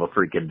middle of a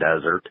freaking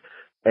desert.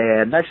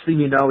 And next thing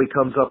you know, he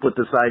comes up with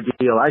this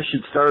idea, I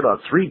should start a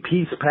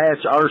 3-piece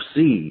patch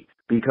RC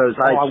because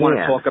I want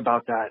to talk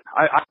about that.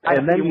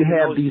 And then you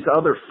have these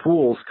other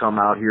fools come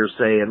out here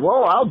saying,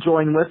 well, I'll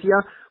join with you.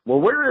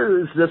 Well,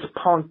 where is this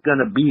punk going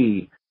to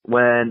be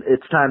when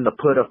it's time to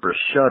put up or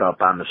shut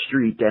up on the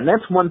street. And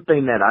that's one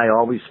thing that I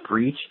always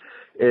preach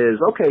is,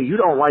 okay, you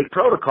don't like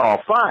protocol,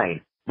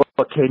 fine,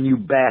 but can you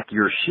back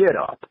your shit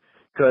up?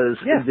 Because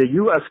the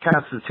U.S.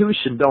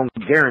 Constitution don't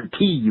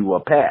guarantee you a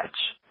patch.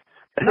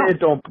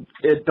 No.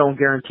 It don't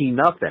guarantee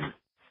nothing.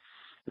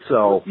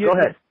 So, go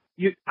ahead.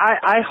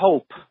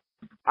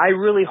 I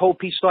really hope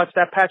he starts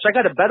that patch. I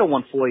got a better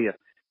one for you.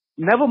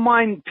 Never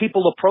mind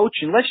people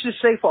approaching. Let's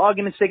just say, for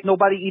argument's sake,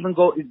 nobody even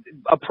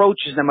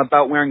approaches them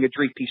about wearing a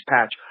three-piece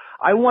patch.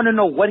 I want to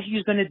know what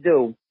he's going to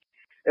do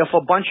if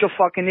a bunch of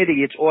fucking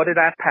idiots order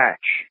that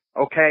patch,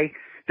 okay?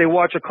 They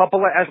watch a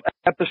couple of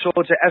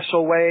episodes of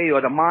SOA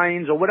or The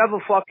Mines or whatever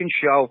fucking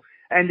show,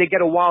 and they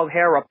get a wild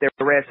hair up their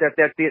ass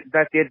that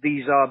they're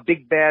these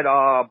big bad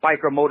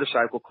biker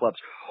motorcycle clubs.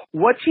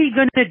 What's he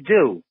going to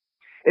do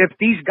if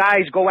these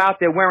guys go out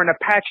there wearing a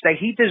patch that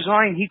he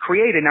designed, he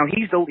created? Now,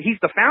 he's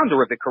the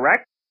founder of it,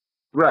 correct?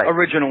 Right.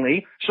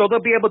 Originally. So they'll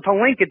be able to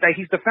link it that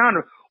he's the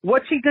founder.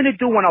 What's he going to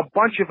do when a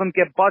bunch of them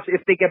get busted,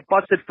 if they get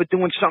busted for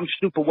doing something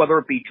stupid, whether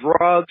it be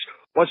drugs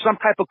or some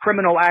type of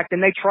criminal act,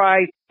 and they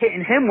try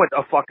hitting him with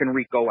a fucking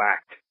RICO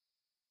act?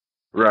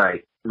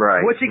 Right,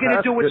 right. What's he going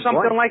to do with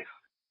something like,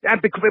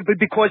 and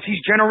because he's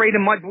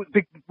generating money?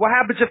 What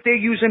happens if they're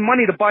using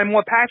money to buy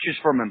more patches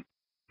from him?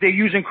 They're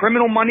using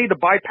criminal money to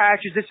buy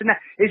patches, this and that.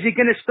 Is he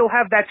going to still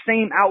have that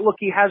same outlook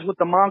he has with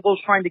the Mongols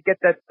trying to get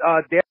that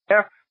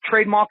their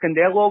trademark and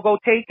their logo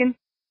taken?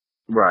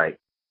 Right.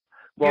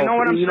 Well, you know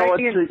what I'm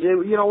saying?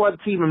 You know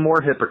what's even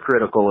more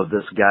hypocritical of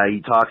this guy?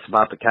 He talks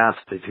about the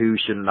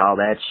Constitution and all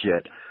that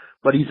shit,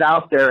 but he's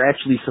out there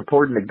actually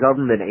supporting a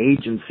government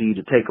agency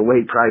to take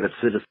away private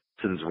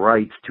citizens'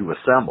 rights to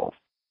assemble.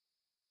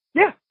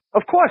 Yeah,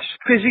 of course,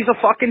 because he's a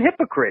fucking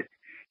hypocrite.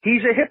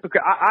 He's a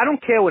hypocrite. I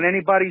don't care what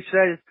anybody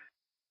says.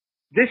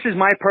 This is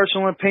my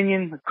personal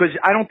opinion, because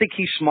I don't think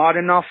he's smart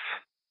enough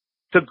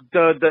to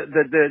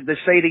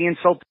say the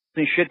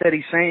insulting shit that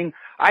he's saying.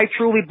 I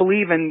truly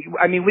believe, and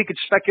I mean, we could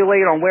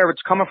speculate on where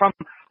it's coming from.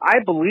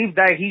 I believe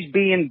that he's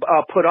being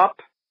put up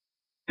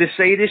to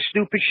say this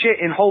stupid shit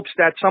in hopes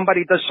that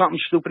somebody does something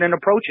stupid and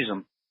approaches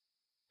him.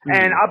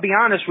 And I'll be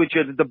honest with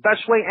you, the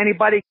best way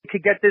anybody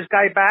could get this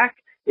guy back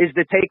is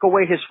to take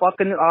away his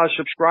fucking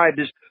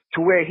subscribers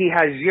to where he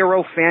has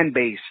zero fan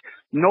base.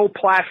 No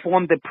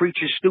platform that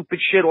preaches stupid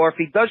shit, or if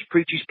he does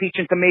preach, he's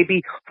preaching to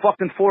maybe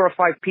fucking 4 or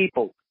 5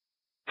 people.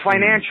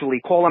 Financially,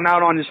 call him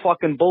out on his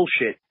fucking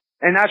bullshit.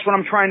 And that's what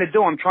I'm trying to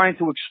do. I'm trying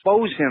to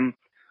expose him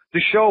to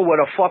show what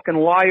a fucking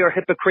liar,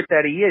 hypocrite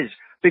that he is.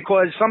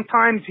 Because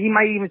sometimes he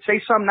might even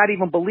say something, not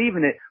even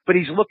believing it, but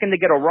he's looking to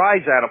get a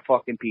rise out of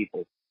fucking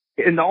people.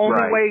 And the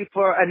only way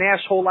for an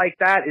asshole like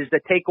that is to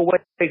take away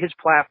his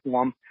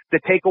platform, to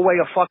take away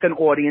a fucking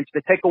audience,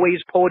 to take away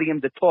his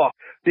podium to talk.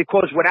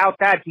 Because without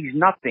that, he's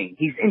nothing.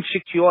 He's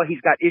insecure.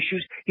 He's got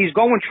issues. He's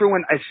going through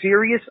a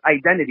serious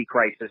identity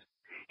crisis.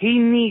 He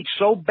needs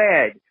so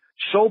bad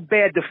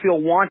to feel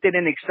wanted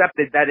and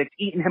accepted that it's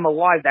eating him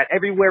alive, that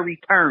everywhere he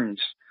turns,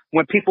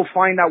 when people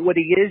find out what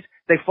he is,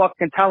 they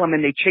fucking tell him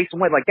and they chase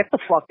him away. Like, get the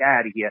fuck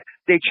out of here.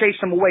 They chase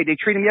him away. They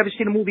treat him, you ever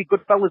seen the movie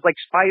Goodfellas, like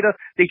Spider?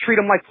 They treat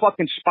him like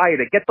fucking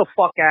Spider. Get the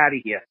fuck out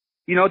of here.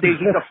 You know,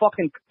 he's a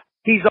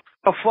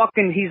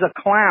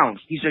clown.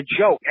 He's a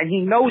joke. And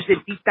he knows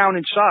it deep down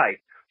inside.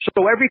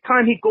 So every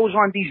time he goes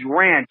on these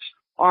rants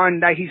on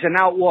that he's an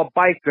outlaw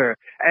biker,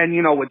 and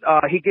you know,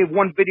 he gave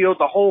one video,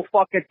 the whole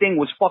fucking thing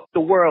was fuck the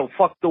world.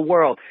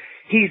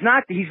 He's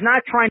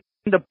trying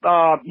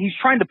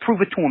to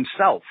prove it to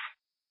himself.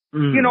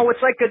 You know,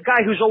 it's like a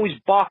guy who's always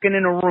barking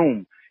in a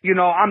room. You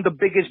know, I'm the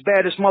biggest,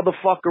 baddest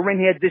motherfucker in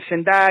here, this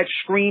and that,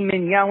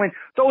 screaming, yelling.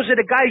 Those are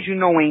the guys you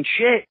know ain't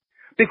shit.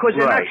 Because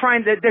they're not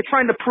trying to, they're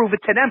trying to prove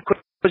it to them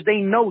because they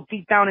know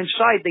deep down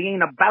inside they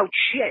ain't about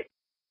shit.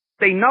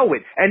 They know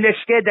it. And they're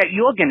scared that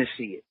you're gonna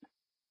see it.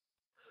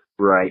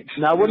 Right.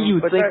 Now, what do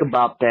you think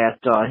about that,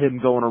 him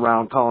going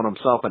around calling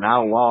himself an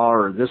outlaw,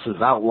 or this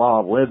is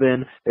outlaw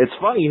living? It's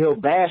funny, he'll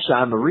bash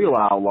on the real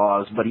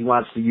outlaws, but he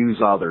wants to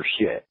use all their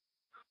shit.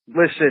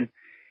 Listen,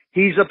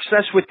 he's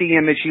obsessed with the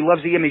image. He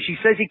loves the image. He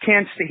says he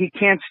can't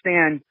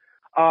stand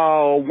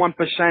one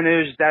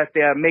percenters, that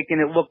they're making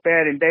it look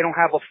bad and they don't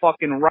have a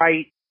fucking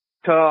right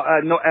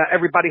to,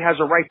 everybody has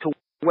a right to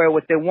wear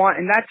what they want,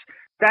 and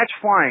that's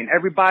fine.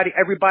 Everybody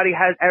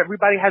has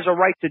a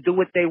right to do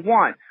what they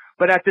want.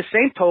 But at the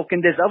same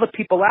token, there's other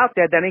people out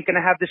there that ain't going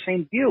to have the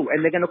same view,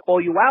 and they're going to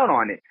call you out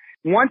on it.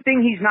 One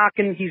thing he's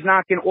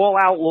knocking all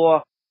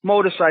outlaw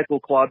motorcycle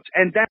clubs.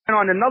 And then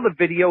on another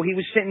video, he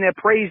was sitting there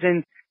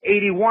praising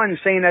 81,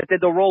 saying that they're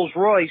the Rolls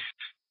Royce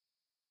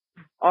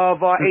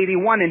of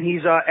 81, and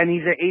he's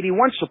an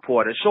 81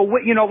 supporter. So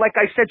what, you know, like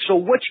I said, so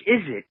which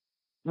is it?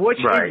 Which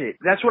is it?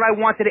 That's what I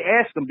wanted to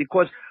ask him,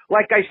 because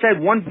like I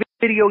said, one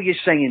video you're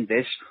saying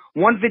this,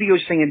 one video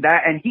is saying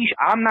that, and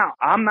I'm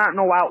not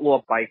no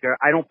outlaw biker.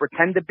 I don't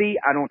pretend to be.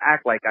 I don't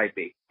act like I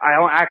be. I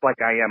don't act like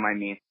I am. I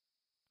mean,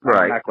 I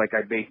don't act like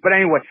I be. But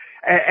anyway,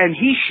 and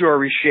he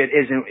sure as shit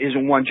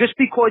isn't one. Just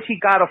because he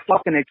got a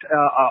fucking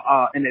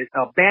an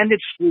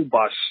abandoned school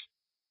bus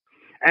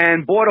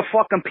and bought a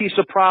fucking piece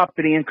of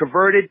property and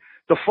converted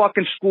the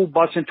fucking school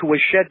bus into a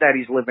shed that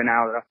he's living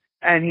out of,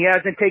 and he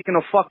hasn't taken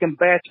a fucking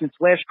bath since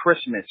last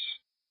Christmas.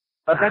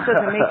 That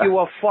doesn't make you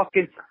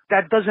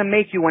that doesn't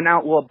make you an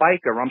outlaw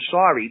biker. I'm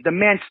sorry. The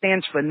man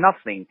stands for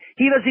nothing.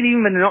 He doesn't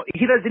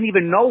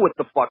even know what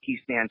the fuck he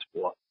stands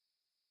for.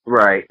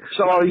 Right.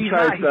 So well, he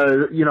tries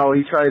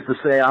to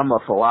say I'm a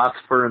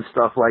philosopher and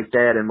stuff like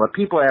that. And what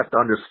people have to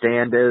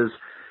understand is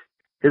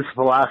his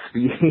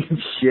philosophy ain't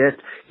shit.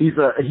 He's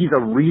a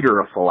reader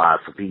of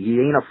philosophy. He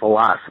ain't a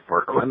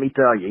philosopher. Let me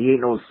tell you, he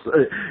ain't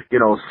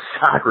no,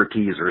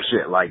 Socrates or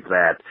shit like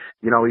that.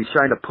 He's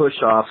trying to push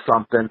off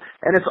something,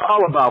 and it's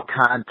all about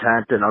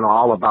content and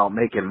all about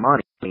making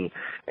money.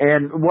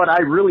 And what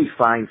I really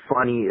find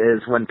funny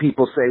is when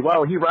people say,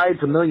 well, he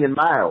rides 1 million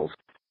miles.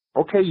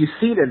 Okay, you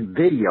see it in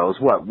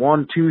videos,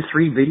 1, 2,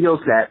 3 videos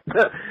that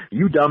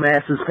you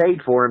dumbasses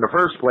paid for in the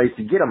first place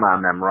to get him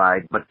on them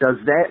rides. But does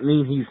that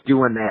mean he's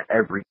doing that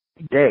every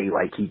day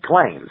like he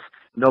claims?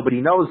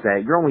 Nobody knows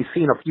that. You're only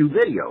seeing a few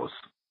videos.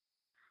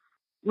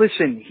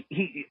 Listen,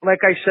 he, like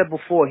I said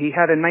before, he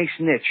had a nice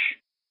niche.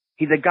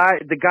 He's the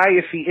guy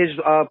if he is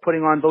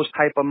putting on those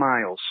type of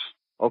miles.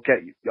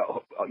 Okay,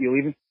 you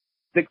leaving?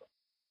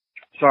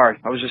 Sorry,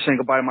 I was just saying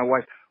goodbye to my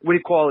wife. What do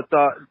you call it?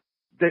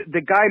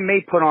 The guy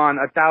may put on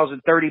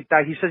 1,030.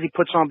 He says he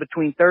puts on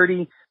between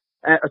 20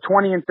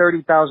 and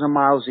 30,000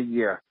 miles a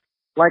year.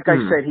 Like I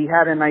said, he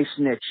had a nice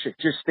niche.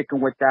 Just sticking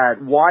with that.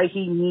 Why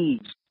he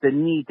needs the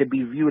need to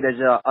be viewed as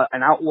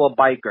an outlaw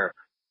biker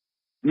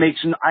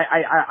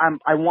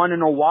I want to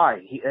know why.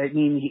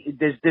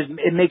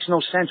 It makes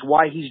no sense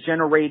why he's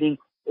generating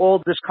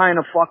all this kind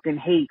of fucking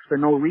hate for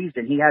no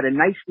reason. He had a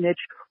nice niche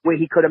where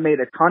he could have made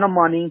a ton of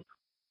money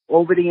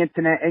over the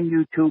internet and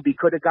YouTube. He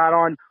could have got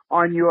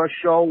on your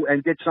show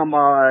and did some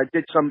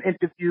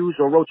interviews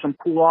or wrote some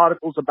cool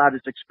articles about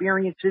his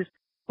experiences.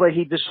 But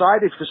he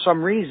decided for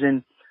some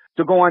reason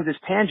to go on this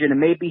tangent, and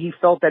maybe he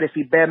felt that if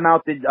he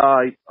badmouthed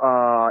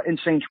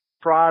Insane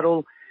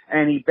Throttle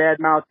and he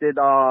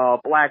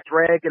badmouthed Black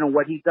Dragon and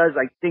what he does,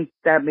 I think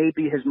that may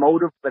be his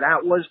motive for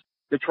that was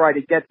to try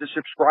to get the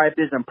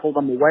subscribers and pull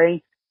them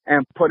away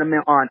and put them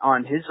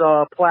on his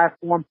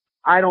platform.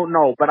 I don't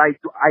know, but I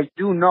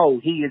do know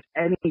he is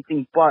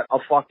anything but a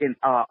fucking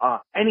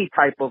any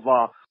type of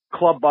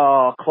club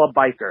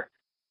biker.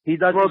 He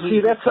doesn't. Well,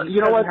 see,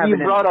 you know what? You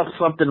brought up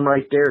something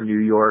right there, New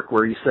York,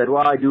 where he said,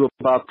 "Well, I do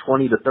about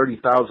 20 to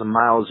 30,000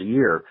 miles a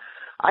year."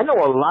 I know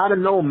a lot of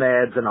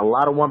nomads and a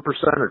lot of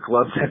 1%er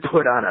clubs that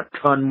put on a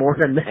ton more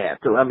than that.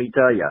 So let me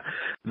tell you,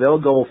 they'll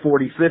go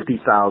 40,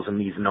 50,000,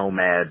 these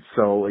nomads.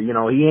 So, he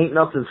ain't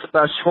nothing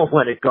special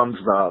when it comes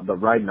to the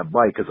riding a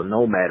bike as a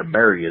nomad to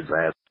bury his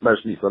ass,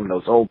 especially some of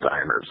those old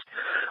timers.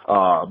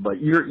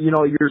 But you're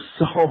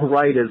so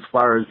right as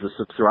far as the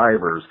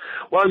subscribers.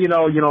 Well,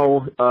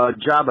 Jabba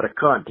the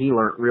Cunt, he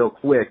learned real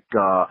quick,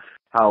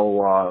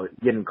 how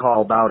getting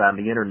called out on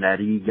the internet,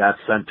 he got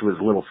sent to his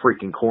little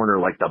freaking corner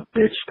like the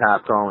bitch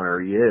top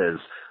owner he is.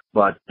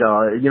 But,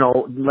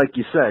 like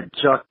you said,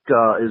 Chuck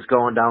is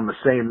going down the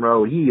same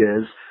road he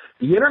is.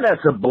 The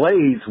internet's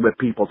ablaze with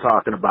people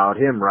talking about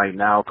him right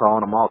now,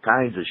 calling him all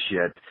kinds of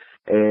shit.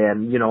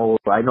 And,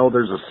 I know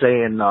there's a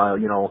saying,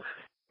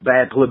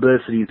 bad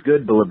publicity is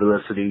good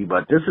publicity,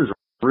 but this is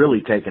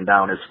really taking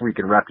down his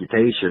freaking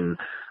reputation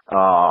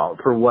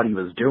for what he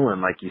was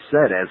doing, like you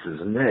said, as his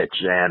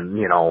niche, and,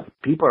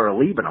 people are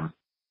leaving him.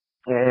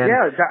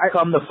 And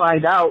come to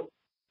find out,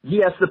 he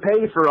has to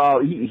pay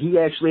for he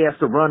actually has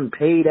to run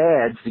paid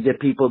ads to get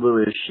people to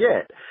his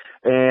shit.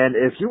 And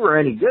if you were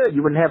any good,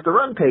 you wouldn't have to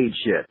run paid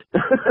shit.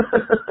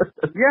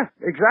 Yeah,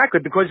 exactly,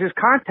 because his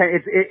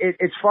content,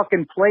 it's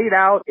fucking played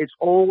out, it's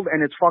old,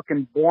 and it's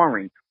fucking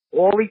boring.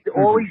 All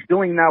he's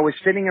doing now is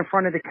sitting in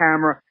front of the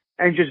camera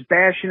and just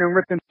bashing and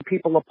ripping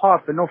people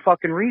apart for no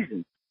fucking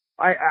reason.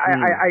 I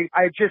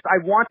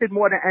wanted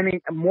more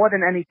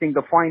than anything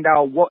to find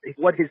out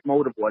what his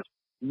motive was.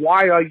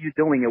 Why are you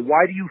doing it?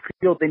 Why do you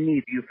feel the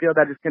need? Do you feel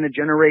that it's going to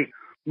generate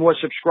more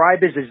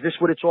subscribers? Is this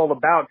what it's all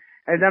about?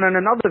 And then in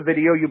another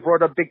video, you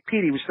brought up Big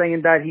Pete. He was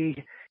saying that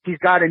he's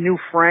got a new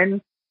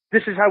friend.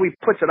 This is how he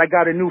puts it. I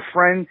got a new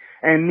friend,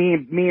 and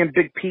me and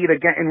Big Pete are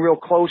getting real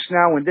close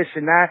now, and this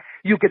and that.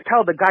 You could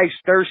tell the guy's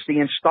thirsty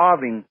and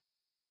starving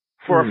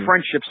for a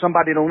friendship,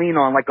 somebody to lean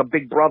on, like a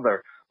big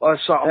brother.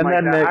 And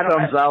then it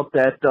comes out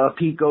that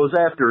Pete goes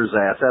after his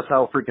ass. That's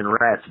how freaking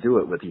rats do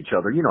it with each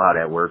other. You know how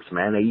that works,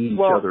 man. They eat each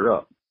other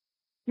up.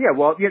 Yeah,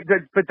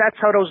 but that's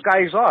how those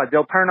guys are.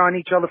 They'll turn on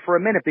each other for a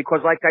minute because,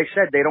 like I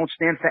said, they don't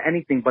stand for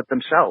anything but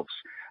themselves.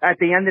 At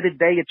the end of the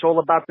day, it's all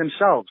about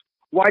themselves.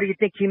 Why do you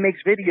think he makes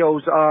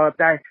videos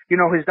that,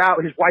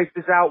 his wife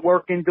is out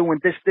working, doing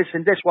this,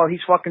 and this, while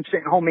he's fucking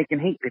sitting home making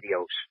hate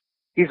videos?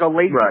 He's a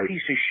lazy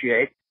piece of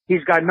shit.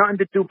 He's got nothing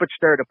to do but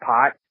stir the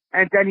pot.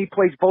 And then he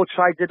plays both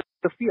sides of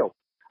the field.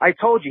 I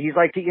told you, he's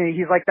like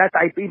that.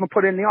 I even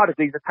put it in the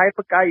article. He's the type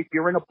of guy, if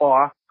you're in a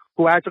bar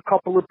who has a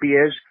couple of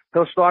beers,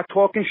 he'll start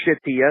talking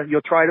shit to you. You'll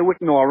try to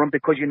ignore him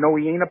because you know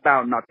he ain't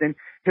about nothing.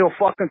 He'll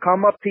fucking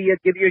come up to you,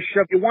 give you a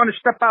shove. You want to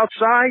step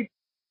outside?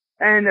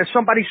 And if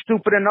somebody's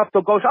stupid enough,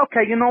 they'll go,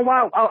 okay, you know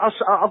what?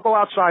 I'll go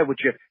outside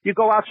with you. You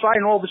go outside,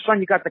 and all of a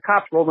sudden you got the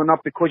cops rolling up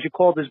because you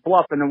called his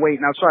bluff and they're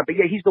waiting outside. But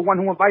yeah, he's the one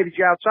who invited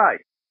you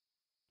outside.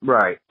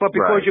 Right. But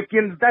because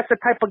that's the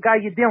type of guy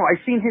you're dealing with.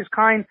 I've seen his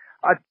kind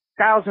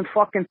 1,000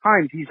 fucking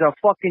times. He's a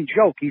fucking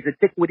joke. He's a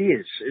dickwit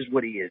is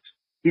what he is.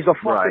 He's a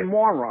fucking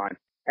moron.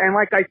 And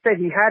like I said,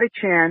 he had a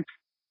chance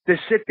to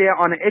sit there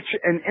on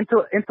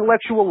an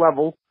intellectual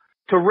level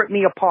to rip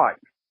me apart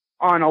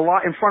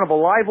in front of a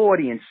live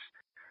audience,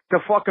 to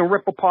fucking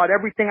rip apart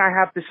everything I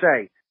have to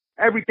say,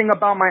 everything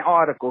about my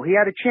article. He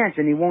had a chance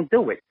and he won't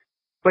do it.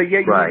 But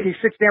yet he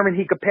sits there and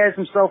he compares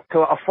himself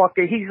to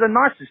he's a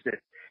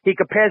narcissist. He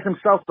compares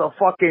himself to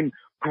fucking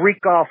Greek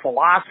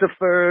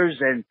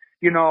philosophers and,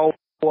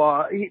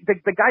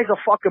 the guy's a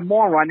fucking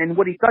moron. And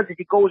what he does is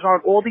he goes on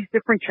all these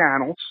different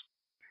channels.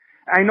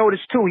 I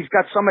noticed too, he's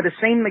got some of the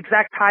same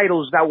exact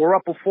titles that were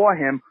up before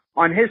him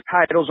on his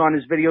titles on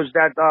his videos,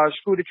 that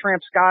Screw the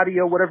Tramp Scotty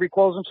or whatever he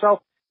calls himself.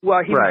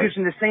 Well, he was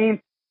using the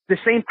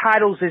same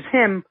titles as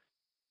him.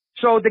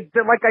 So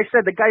like I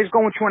said, the guy's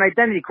going through an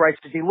identity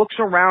crisis. He looks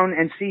around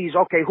and sees,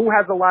 okay, who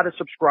has a lot of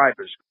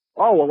subscribers?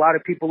 Oh, a lot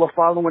of people are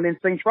following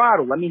Insane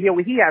Throttle. Let me hear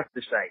what he has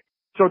to say.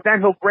 So then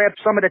he'll grab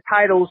some of the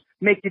titles,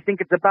 make you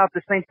think it's about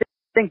the same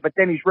thing, but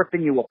then he's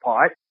ripping you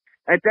apart.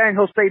 And then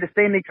he'll say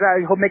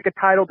he'll make a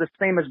title the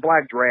same as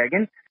Black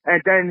Dragon.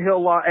 And then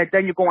and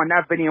then you go on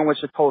that video and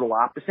it's the total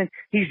opposite.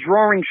 He's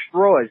drawing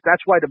straws.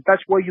 That's why the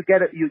best way you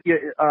get it,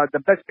 the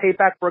best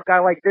payback for a guy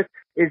like this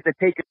is to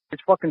take his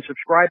fucking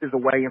subscribers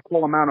away and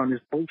call him out on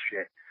his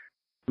bullshit.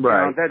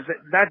 Right.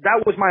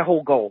 That was my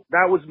whole goal.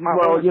 That was my.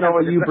 Well,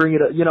 you bring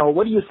it up.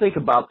 What do you think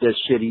about this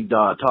shit? He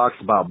talks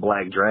about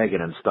Black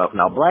Dragon and stuff.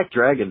 Now, Black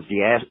Dragon's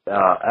the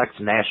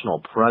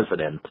ex-national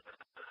president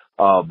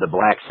of the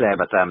Black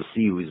Sabbath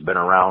MC, who's been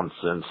around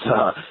since,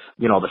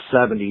 the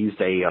 70s.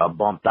 They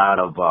bumped out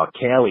of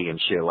Cali and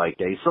shit like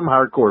that. Some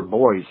hardcore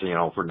boys,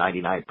 for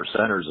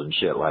 99%ers and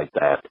shit like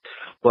that.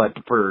 But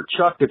for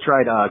Chuck to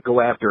try to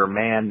go after a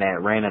man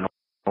that ran an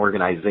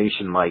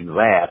organization like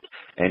that,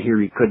 and here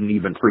he couldn't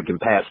even freaking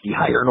pass the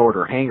Iron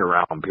Order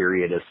hang-around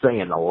period, is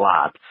saying a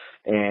lot.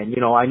 And,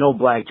 I know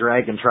Black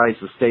Dragon tries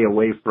to stay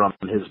away from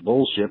his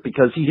bullshit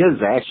because he is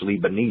actually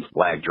beneath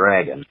Black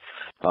Dragon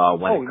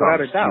when it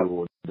comes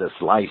to this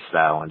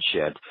lifestyle and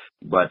shit.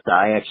 But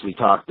I actually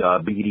talked to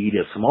BD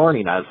this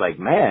morning. I was like,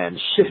 man,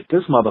 shit,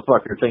 this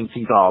motherfucker thinks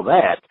he's all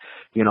that.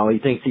 He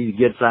thinks he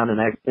gets on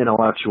an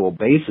intellectual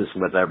basis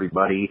with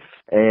everybody,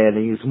 and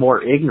he's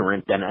more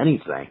ignorant than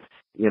anything.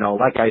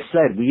 Like I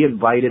said, we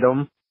invited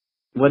him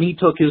when he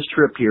took his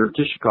trip here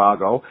to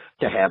Chicago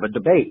to have a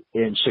debate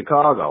in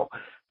Chicago,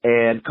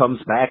 and comes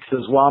back,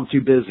 says, well, I'm too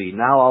busy.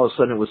 Now all of a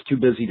sudden it was too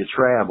busy to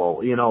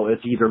travel.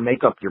 It's either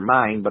make up your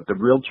mind, but the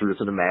real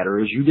truth of the matter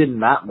is you did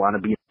not want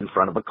to be in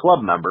front of a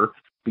club member,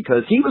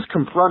 because he was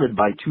confronted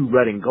by two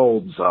red and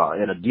golds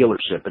in a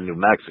dealership in New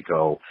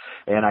Mexico,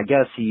 and I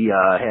guess he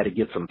had to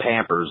get some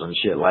Pampers and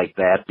shit like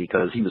that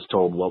because he was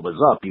told what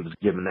was up. He was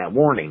given that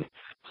warning.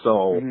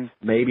 So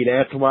maybe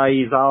that's why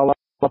he's all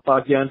up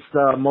against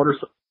motor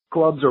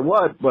clubs or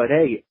what, but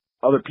hey,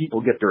 other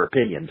people get their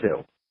opinion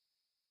too.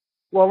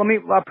 Well,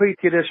 I'll put it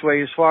to you this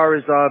way, as far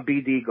as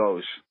BD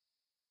goes.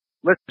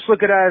 Let's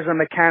look at it as a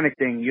mechanic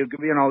thing. You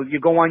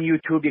go on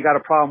YouTube, you got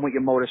a problem with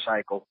your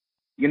motorcycle.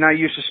 You're not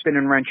used to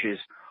spinning wrenches.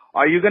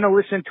 Are you going to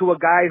listen to a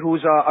guy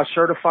who's a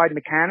certified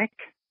mechanic,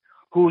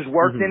 who's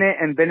worked in it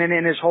and been in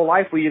it his whole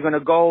life, or are you going to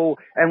go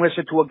and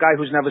listen to a guy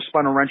who's never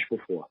spun a wrench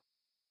before?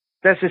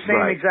 That's the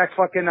same exact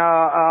fucking,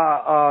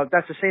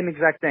 that's the same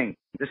exact thing.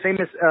 The same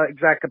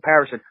exact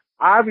comparison.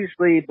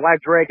 Obviously, Black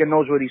Dragon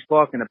knows what he's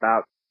talking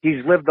about.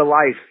 He's lived a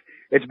life.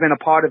 It's been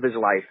a part of his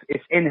life.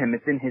 It's in him.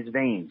 It's in his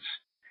veins.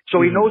 So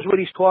he knows what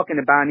he's talking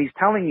about, and he's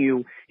telling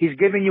you, he's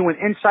giving you an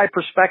inside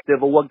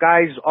perspective of what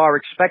guys are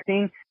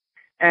expecting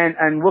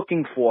and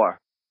looking for.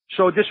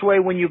 So this way,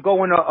 when you go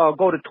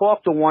to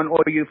talk to one,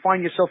 or you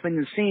find yourself in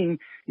the scene,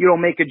 you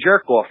don't make a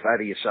jerk off out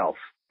of yourself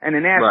and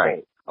an asshole.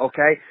 Right.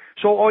 Okay?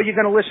 So, or you're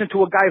going to listen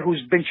to a guy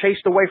who's been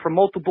chased away from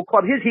multiple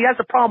clubs. He has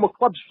a problem with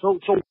clubs, so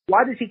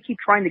why does he keep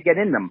trying to get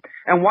in them?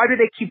 And why do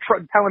they keep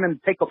telling him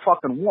to take a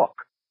fucking walk?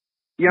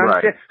 You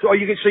understand?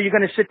 Right. So you're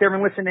going to sit there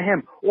and listen to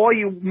him. Or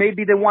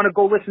maybe they want to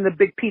go listen to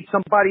Big Pete,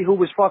 somebody who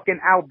was fucking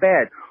out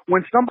bad.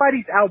 When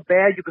somebody's out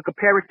bad, you could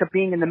compare it to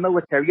being in the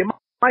military. You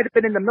might have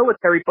been in the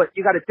military, but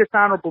you got a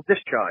dishonorable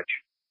discharge.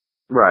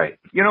 Right.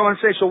 You know what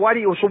I'm saying? So why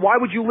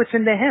would you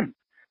listen to him?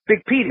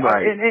 Big Pete,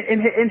 right.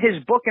 In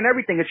his book and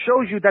everything, it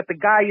shows you that the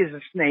guy is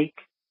a snake.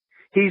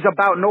 He's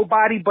about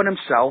nobody but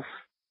himself.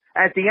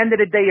 At the end of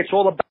the day, it's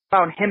all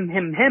about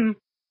him.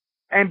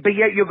 But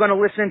yet you're going to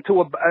listen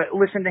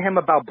to him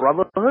about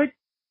brotherhood,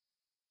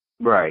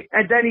 right?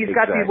 And then he's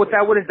got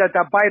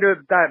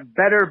that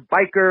better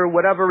biker,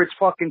 whatever it's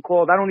fucking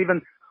called. I don't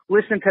even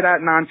listen to that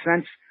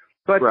nonsense.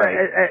 But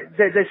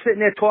they're sitting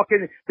there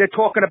talking. They're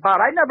talking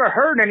about. I never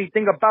heard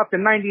anything about the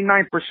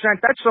 99%.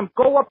 That's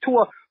go up to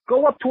a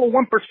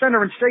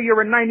 1%er and say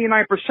you're a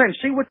 99%.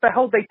 See what the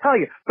hell they tell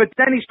you. But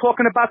then he's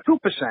talking about 2%.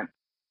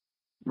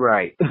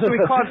 Right. So he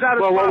carves out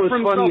a well, what was for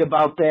funny himself.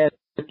 about that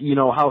you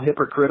know, how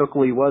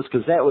hypocritical he was?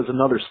 Because that was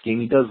another scheme.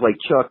 He does like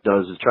Chuck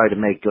does, is try to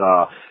make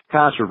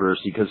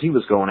controversy, because he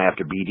was going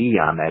after BD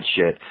on that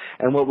shit.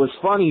 And what was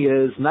funny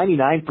is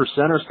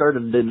 99%er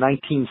started in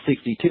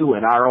 1962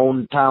 in our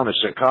own town of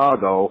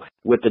Chicago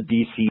with the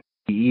DC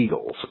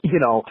Eagles. You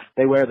know,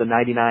 they wear the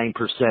 99%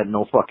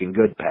 no fucking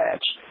good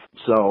patch.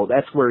 So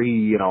that's where he,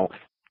 you know,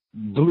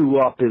 blew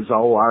up his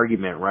whole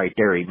argument right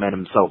there. He made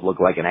himself look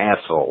like an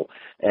asshole.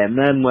 And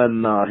then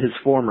when his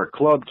former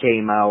club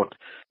came out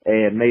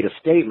and made a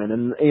statement,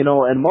 and, you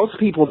know, and most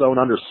people don't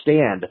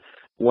understand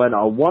when a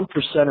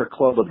 1%er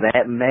club of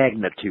that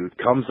magnitude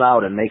comes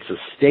out and makes a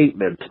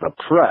statement to the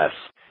press,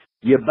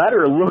 you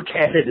better look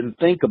at it and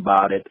think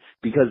about it,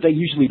 because they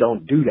usually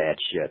don't do that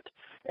shit.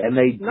 And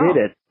they did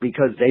it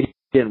because they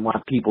didn't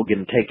want people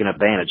getting taken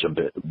advantage of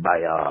it by,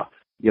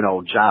 you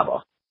know,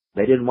 Java.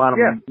 They didn't want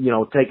them, you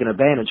know, taking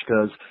advantage,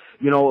 because,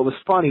 you know, it was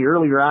funny,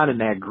 earlier on in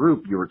that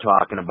group you were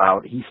talking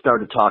about, he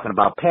started talking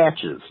about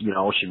patches. You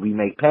know, should we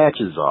make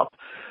patches up?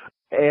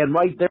 And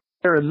right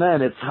there and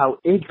then, it's how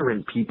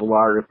ignorant people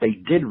are if they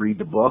did read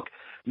the book.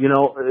 You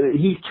know,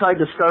 he tried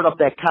to start up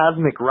that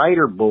cosmic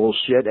writer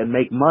bullshit and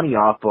make money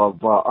off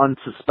of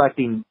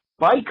unsuspecting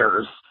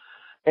bikers.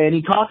 And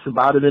he talks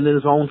about it in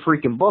his own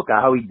freaking book,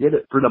 how he did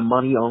it for the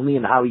money only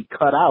and how he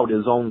cut out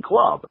his own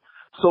club.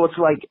 So it's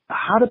like,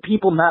 how do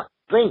people not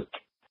think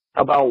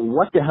about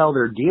what the hell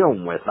they're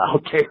dealing with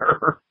out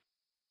there?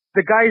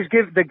 The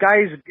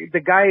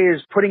guy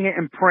is putting it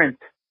in print.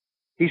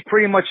 He's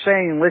pretty much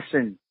saying,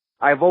 listen,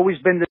 I've always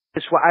been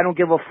this way. I don't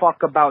give a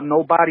fuck about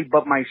nobody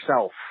but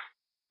myself.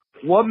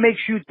 What makes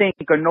you think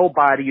a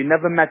nobody? You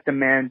never met the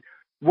man.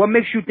 What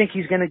makes you think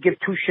he's going to give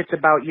two shits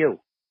about you?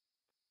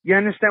 You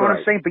understand what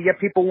I'm saying? But yet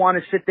people want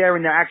to sit there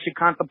and they're actually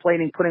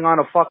contemplating putting on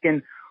a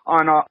fucking,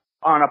 on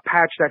a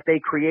patch that they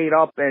create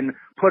up and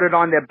put it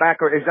on their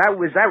back. Or is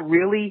that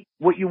really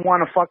what you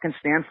want to fucking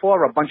stand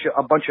for? A bunch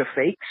of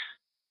fakes?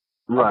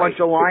 Right.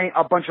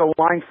 A bunch of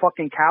lying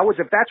fucking cowards.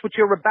 If that's what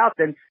you're about,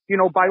 then, you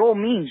know, by all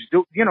means,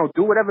 do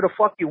whatever the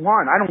fuck you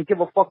want. I don't give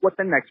a fuck what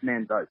the next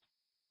man does.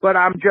 But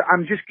I'm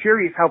just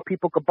curious how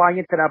people could buy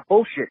into that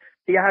bullshit.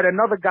 See, I had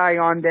another guy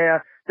on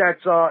there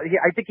that's,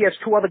 I think he has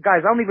two other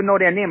guys. I don't even know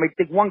their name. I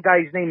think one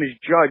guy's name is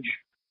Judge,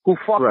 who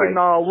fucking,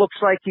 looks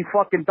like he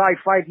fucking died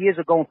 5 years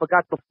ago and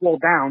forgot to flow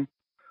down.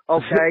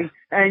 Okay.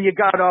 And you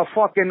got,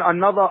 fucking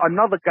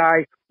another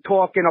guy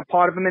talking a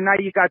part of him, and now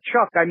you got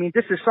Chuck. I mean,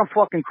 this is some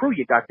fucking crew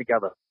you got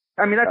together.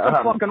 I mean, that's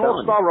some fucking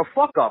all-star of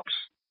fuck-ups.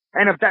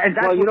 And that's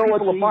what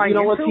people are buying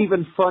into. What's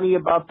even funny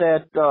about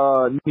that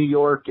New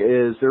York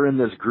is they're in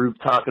this group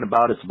talking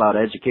about it's about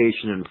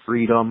education and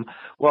freedom.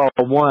 Well,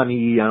 one,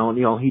 he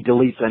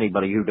deletes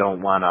anybody who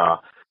don't want to,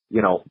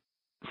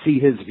 see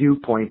his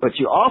viewpoint. But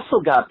you also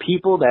got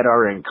people that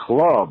are in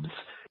clubs.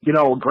 You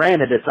know,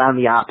 granted, it's on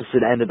the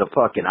opposite end of the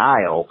fucking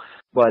aisle,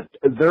 but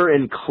they're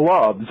in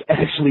clubs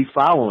actually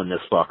following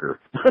this fucker.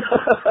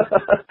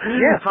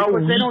 Yeah,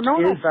 because they don't know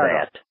no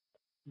better.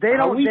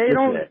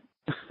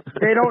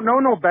 They don't know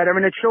no better,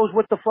 and it shows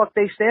what the fuck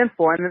they stand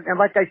for. And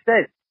like I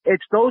said,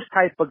 it's those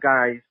type of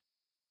guys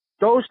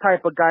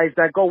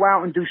that go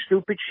out and do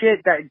stupid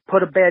shit that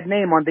put a bad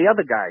name on the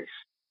other guys.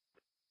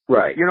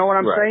 Right. You know what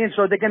I'm saying?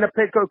 So they're gonna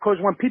pick, because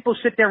when people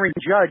sit there and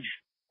judge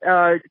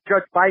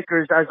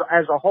bikers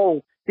as a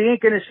whole, they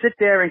ain't gonna sit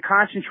there and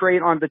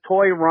concentrate on the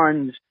toy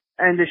runs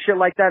and the shit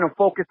like that and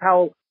focus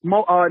how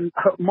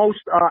most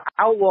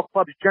outlaw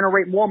clubs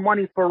generate more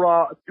money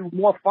for do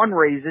more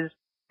fundraisers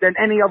than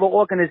any other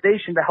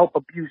organization to help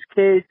abuse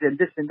kids and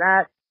this and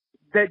that.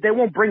 They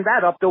won't bring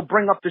that up. They'll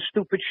bring up the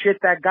stupid shit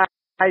that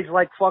guys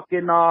like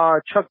fucking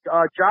Chuck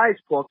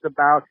Jives talks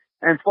about,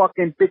 and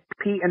fucking Big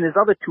Pete and his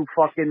other two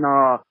fucking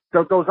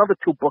those other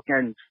two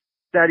bookends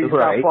that he's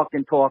not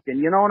fucking talking.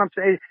 You know what I'm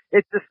saying?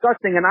 It's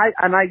disgusting, and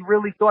I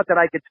really thought that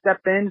I could step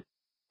in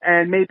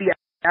and maybe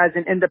as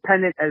an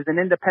independent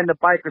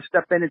biker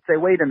step in and say,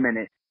 wait a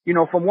minute,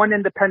 from one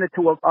independent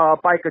to a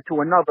biker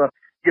to another,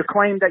 you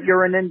claim that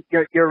you're an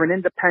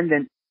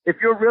independent. If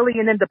you're really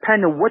an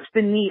independent, what's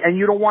the need? And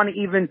you don't want to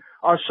even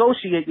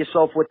associate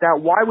yourself with that.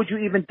 Why would you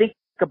even think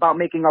about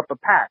making up a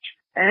patch?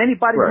 And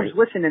anybody who's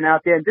listening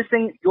out there, and this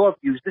ain't your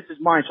views, this is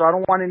mine, so I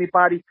don't want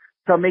anybody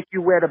to make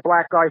you wear the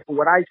black eye for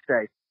what I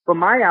say. But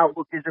my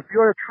outlook is, if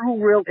you're a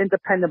true, real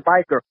independent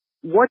biker,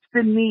 what's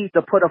the need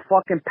to put a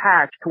fucking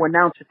patch to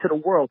announce it to the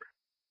world?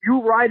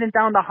 You riding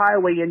down the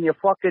highway in your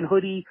fucking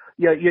hoodie,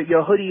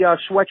 your hoodie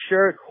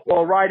sweatshirt,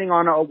 or riding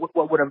on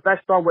with a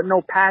vest on with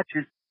no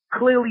patches,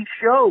 clearly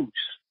shows.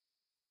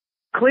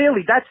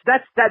 Clearly,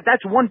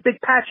 that's one big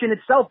patch in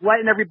itself,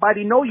 letting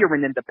everybody know you're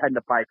an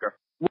independent biker.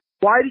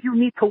 Why do you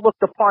need to look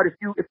the part if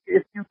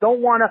you don't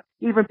want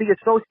to even be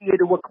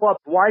associated with clubs?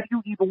 Why do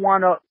you even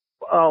want to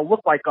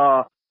look like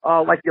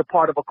you're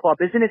part of a club?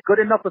 Isn't it good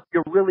enough if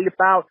you're really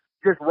about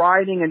just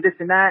riding and this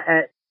and that?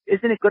 And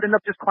isn't it good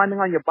enough just climbing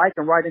on your bike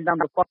and riding down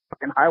the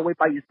fucking highway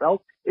by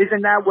yourself?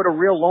 Isn't that what a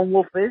real lone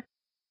wolf is?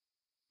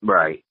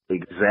 Right,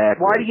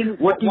 exactly.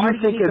 What do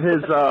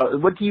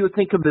you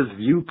think of his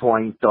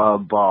viewpoint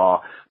of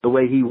the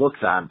way he looks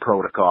on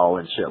protocol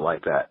and shit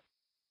like that?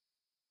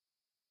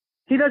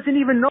 He doesn't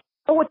even know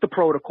what the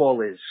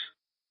protocol is.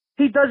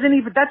 He doesn't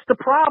even, that's the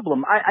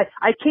problem.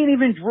 I can't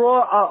even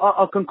draw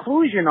a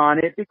conclusion on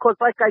it because,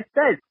 like I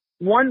said,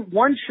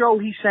 one show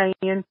he's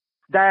saying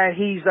that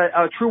he's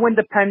a true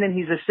independent,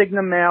 he's a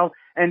Sigma male,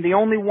 and the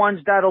only ones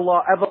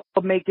that'll ever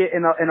make it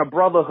in a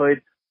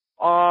brotherhood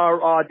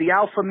are the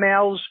alpha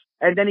males.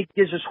 And then he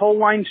gives his whole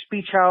line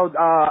speech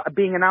how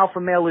being an alpha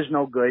male is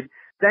no good.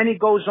 Then he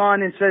goes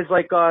on and says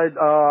like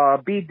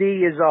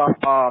BD is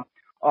a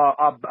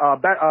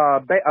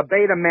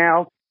beta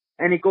male,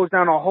 and he goes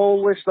down a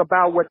whole list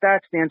about what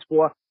that stands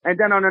for. And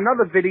then on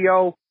another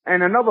video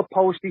and another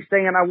post, he's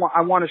saying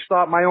I want to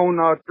start my own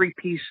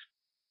 3-piece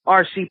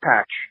RC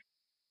patch.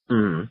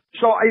 Mm.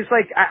 So it's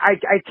like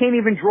I can't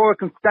even draw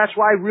that's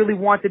why I really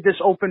wanted this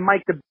open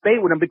mic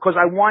debate with him, because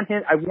I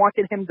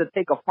wanted him to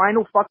take a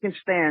final fucking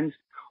stance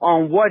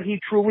on what he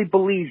truly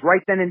believes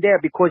right then and there,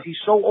 because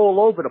he's so all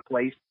over the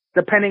place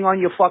depending on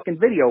your fucking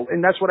video.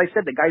 And that's what I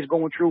said. The guy's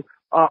going through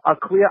a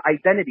clear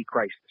identity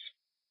crisis.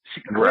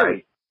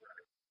 Right.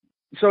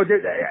 So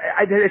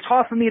it's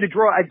hard for me to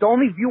draw. The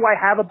only view I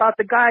have about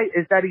the guy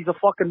is that he's a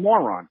fucking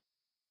moron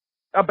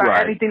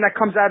about anything that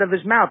comes out of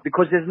his mouth,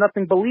 because there's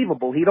nothing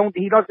believable. He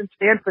doesn't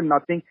stand for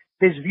nothing.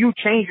 His view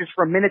changes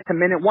from minute to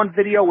minute. One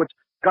video, it's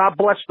God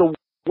bless the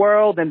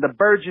world and the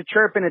birds are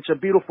chirping. It's a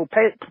beautiful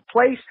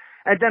place.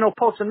 And then he'll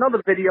post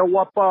another video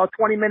up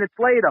 20 minutes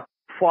later.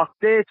 Fuck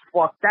this,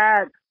 fuck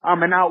that.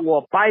 I'm an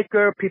outlaw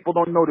biker. People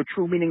don't know the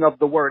true meaning of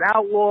the word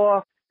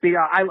outlaw.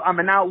 I'm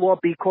an outlaw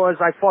because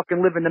I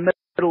fucking live in the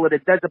middle of the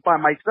desert by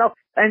myself.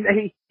 And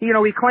he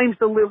claims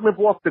to live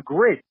off the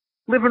grid.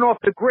 Living off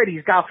the grid,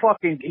 he's got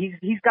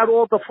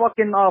all the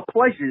fucking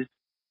pleasures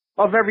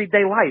of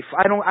everyday life.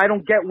 I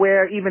don't get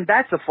where even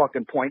that's a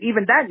fucking point.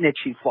 Even that niche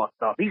he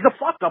fucked up. He's a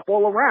fuck up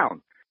all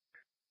around.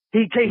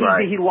 He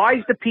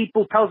lies to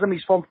people, tells them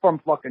he's from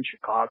fucking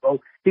Chicago.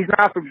 He's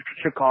not from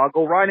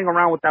Chicago, riding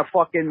around with that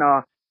fucking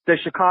the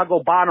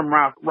Chicago bottom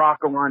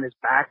rocker on his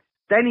back.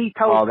 Then he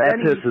tells. Oh, that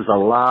pisses a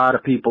lot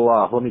of people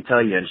off. Let me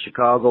tell you, in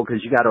Chicago,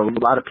 because you got a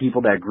lot of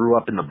people that grew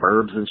up in the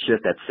burbs and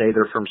shit that say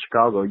they're from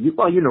Chicago. You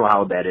know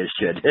how that is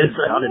shit.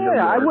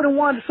 Yeah, I wouldn't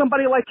want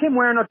somebody like him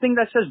wearing a thing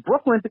that says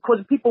Brooklyn, because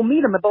people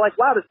meet him and they're like,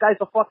 "Wow, this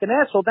guy's a fucking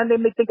asshole." Then they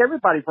may think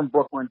everybody from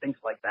Brooklyn, things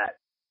like that.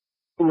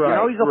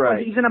 Right.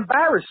 He's an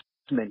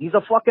embarrassment. He's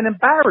a fucking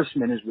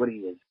embarrassment, is what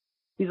he is.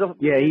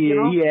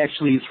 He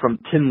actually is from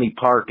Tinley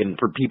Park, and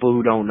for people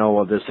who don't know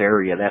of this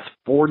area, that's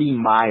 40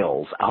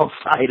 miles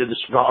outside of the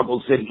Chicago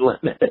city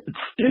limits.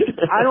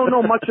 I don't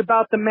know much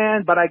about the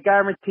man, but I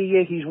guarantee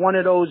you he's one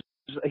of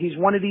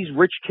these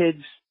rich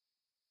kids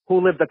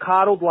who lived a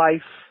coddled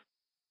life,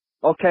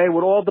 okay,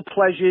 with all the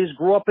pleasures,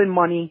 grew up in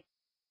money,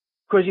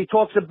 because he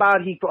talks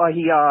about he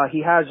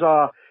has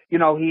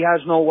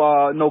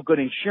no good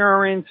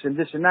insurance and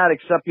this and that,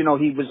 except,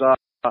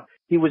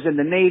 he was in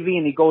the Navy,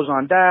 and he goes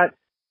on that.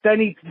 Then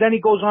he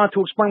goes on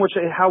to explain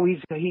how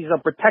he's a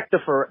protector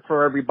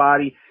for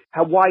everybody,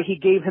 why he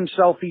gave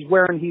himself. He's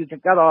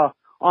got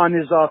on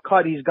his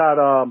cut, he's got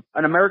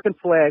an American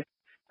flag,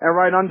 and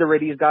right under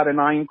it he's got an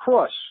Iron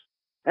Cross.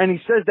 And he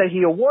says that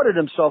he awarded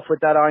himself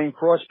with that Iron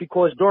Cross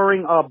because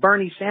during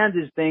Bernie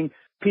Sanders thing,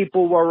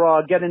 people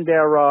were getting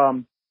their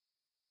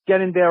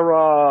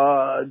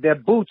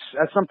boots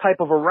at some type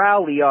of a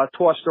rally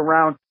tossed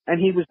around, and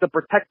he was the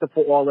protector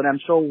for all of them.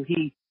 So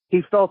he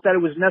felt that it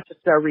was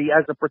necessary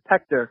as a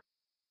protector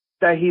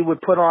that he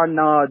would put on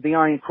the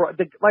Iron Cross.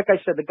 Like I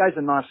said, the guy's a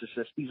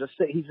narcissist. He's a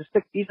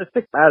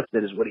sick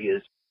bastard, is what he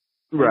is.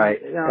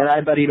 Right. And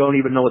I bet he don't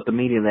even know what the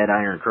meaning of that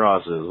Iron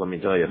Cross is. Let me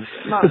tell you.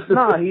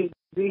 No,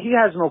 he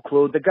has no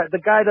clue. The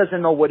guy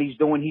doesn't know what he's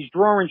doing. He's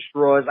drawing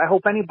straws. I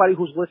hope anybody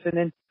who's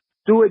listening,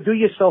 do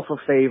yourself a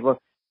favor.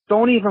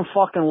 Don't even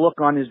fucking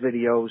look on his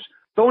videos.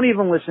 Don't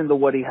even listen to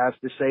what he has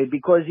to say,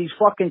 because he's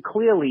fucking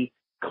clearly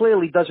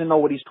doesn't know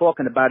what he's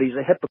talking about. He's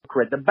a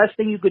hypocrite. The best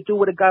thing you could do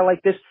with a guy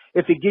like this,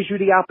 if it gives you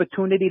the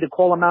opportunity to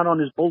call him out on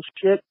his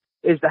bullshit,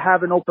 is to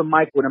have an open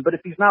mic with him. But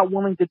if he's not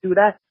willing to do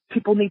that,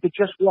 people need to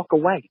just walk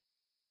away.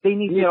 They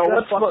need to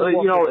just walk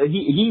away.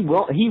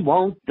 He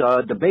won't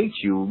debate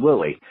you,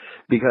 will he?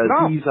 Because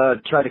he's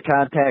tried to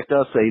contact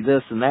us, say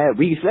this and that.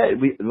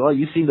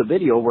 You seen the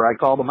video where I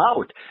called him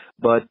out.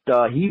 But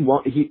he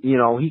won't.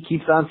 He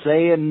keeps on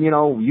saying,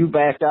 you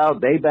backed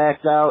out, they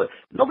backed out.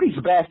 Nobody's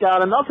backed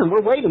out of nothing.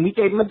 We're waiting. We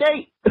gave him a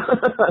date.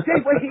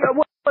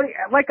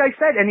 Like I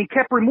said, and he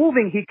kept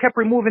removing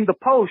the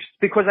posts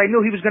because I knew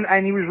he was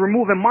and he was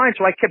removing mine.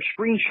 So I kept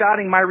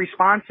screenshotting my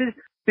responses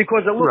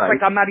because it looks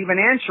like I'm not even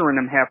answering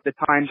him half the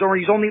times, or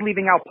he's only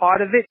leaving out part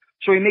of it.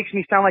 So he makes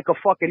me sound like a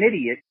fucking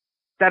idiot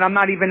that I'm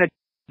not even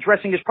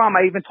addressing his problem.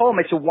 I even told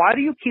him, I said, why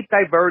do you keep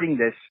diverting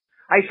this?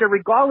 I said,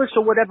 regardless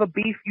of whatever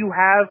beef you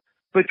have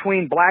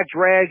between Black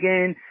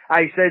Dragon,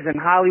 I says, and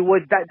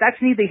Hollywood,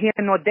 that's neither here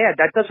nor there.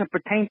 That doesn't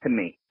pertain to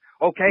me.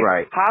 Okay?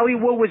 Right.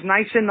 Hollywood was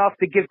nice enough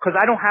to give, because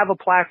I don't have a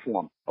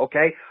platform.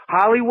 Okay?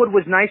 Hollywood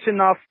was nice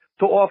enough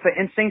to offer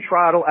Insane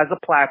Throttle as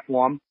a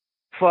platform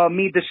for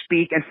me to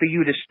speak and for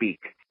you to speak.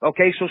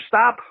 Okay? So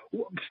stop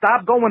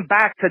going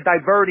back to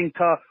diverting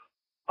to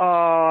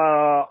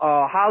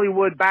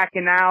Hollywood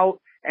backing out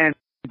and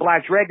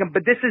Black Dragon,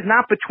 but this is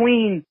not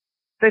between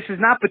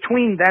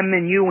them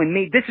and you and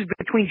me. This is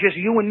between just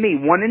you and me,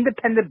 one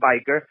independent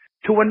biker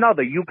to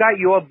another. You got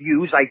your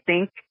views, I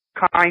think,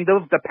 kind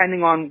of,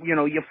 depending on, you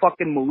know, your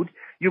fucking mood.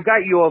 You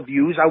got your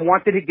views. I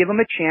wanted to give him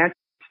a chance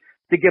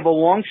to give a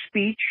long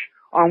speech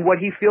on what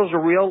he feels a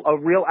real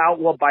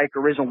outlaw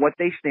biker is and what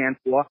they stand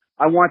for.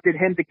 I wanted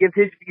him to give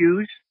his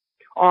views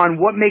on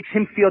what makes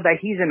him feel that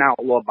he's an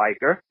outlaw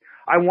biker.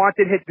 I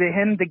wanted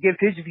him to give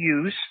his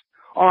views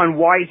on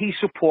why he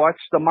supports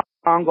the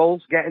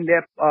Mongols getting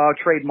their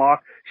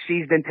trademark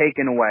seized and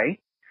taken away.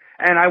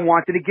 And I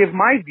wanted to give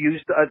my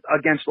views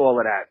against all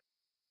of that.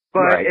 But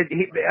Right.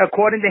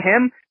 According to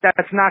him,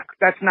 that's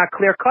not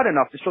clear cut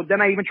enough. So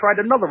then I even tried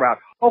another route.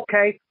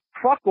 Okay,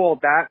 fuck all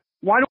that.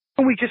 Why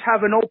don't we just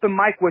have an open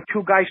mic where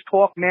two guys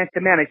talk man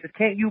to man? I said,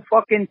 can't you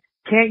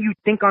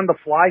think on the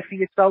fly for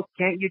yourself?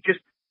 Can't you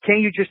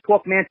just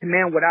talk man to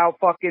man without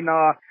fucking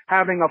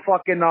having a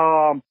fucking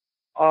a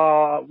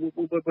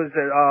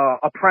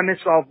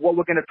premise of what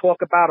we're gonna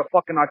talk about, a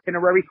fucking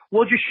itinerary?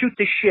 We'll just shoot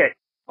the shit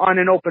on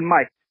an open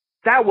mic.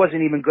 That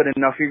wasn't even good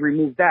enough. He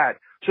removed that.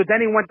 So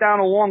then he went down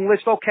a long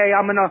list. Okay,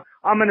 I'm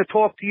gonna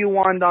talk to you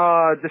on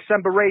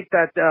December 8th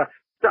at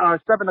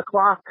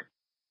 7:00.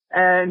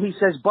 And he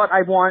says, but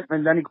I want,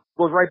 and then he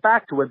goes right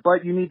back to it,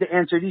 but you need to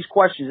answer these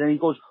questions. And he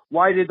goes,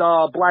 why did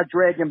Black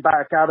Dragon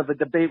back out of a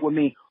debate with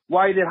me?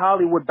 Why did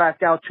Hollywood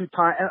back out 2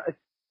 times?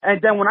 And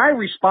then when I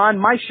respond,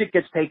 my shit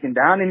gets taken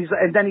down.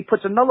 And then he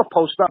puts another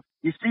post up.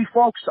 You see,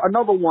 folks,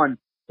 another one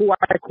who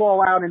I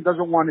call out and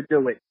doesn't want to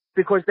do it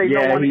because they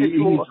don't want to.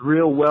 He's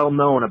real well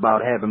known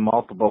about having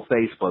multiple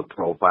Facebook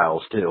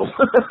profiles too.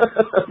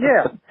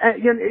 Yeah,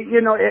 and,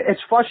 you know, it's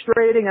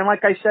frustrating. And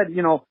like I said,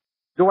 you know,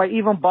 do I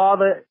even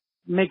bother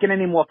making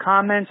any more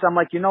comments? I'm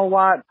like, you know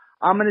what?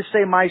 I'm going to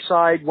say my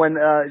side when,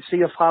 see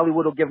if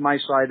Hollywood will give my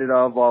side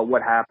of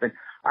what happened.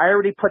 I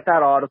already put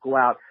that article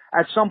out.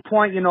 At some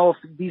point, you know, if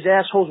these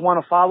assholes want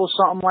to follow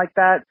something like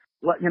that,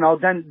 you know,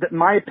 then in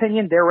my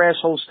opinion, they're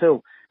assholes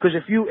too. Because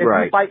if you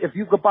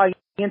go buy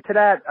into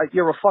that,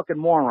 you're a fucking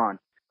moron.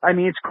 I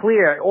mean, it's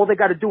clear. All they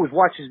got to do is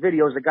watch his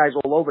videos. The guy's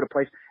all over the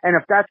place. And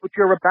if that's what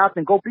you're about,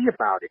 then go be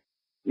about it.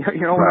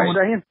 You know what I'm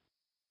saying?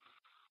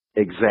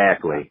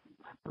 Exactly.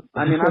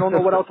 I mean, I don't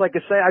know what else I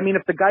could say. I mean,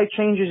 if the guy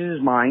changes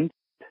his mind,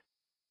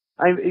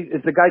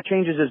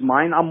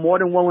 I'm more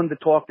than willing to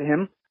talk to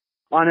him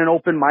on an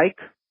open mic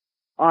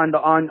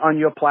on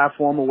your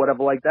platform or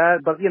whatever like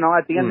that. But, you know,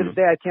 at the end of the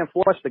day, I can't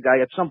force the guy.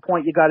 At some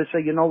point, you got to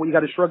say, you know, you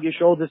got to shrug your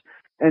shoulders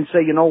and say,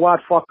 you know what,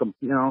 fuck him,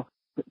 you know.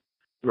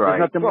 Right.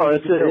 Well,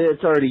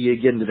 it's already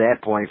getting to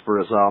that point for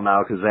us all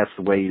now because that's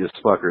the way this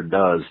fucker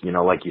does. You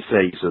know, like you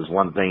say, he says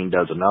one thing,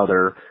 does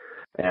another.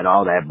 And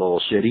all that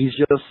bullshit. He's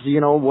just,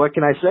 you know, what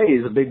can I say?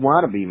 He's a big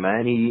wannabe,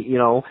 man.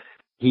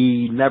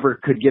 He never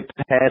could get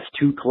past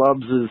 2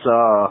 clubs'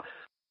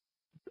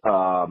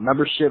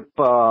 membership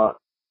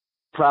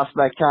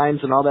prospect times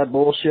and all that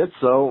bullshit.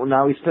 So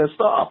now he's pissed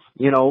off,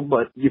 you know.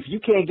 But if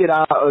you can't get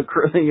out,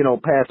 you know,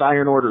 past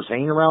Iron Order's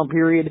hang around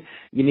period,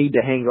 you need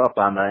to hang up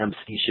on the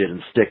MC shit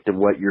and stick to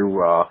what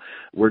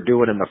we're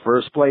doing in the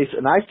first place.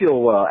 And I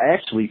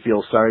actually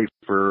feel sorry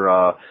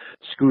for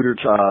Scooter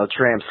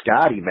Tramp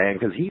Scotty, man,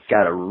 because he's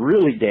got a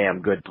really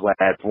damn good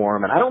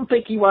platform, and I don't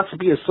think he wants to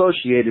be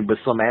associated with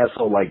some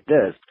asshole like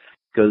this,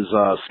 because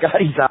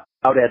Scotty's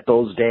out at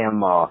those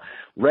damn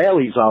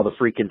rallies all the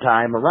freaking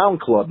time around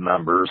club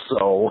members,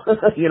 so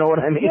you know what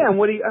I mean? Yeah, and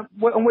what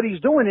he's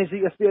doing is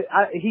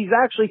he's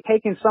actually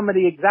taking some of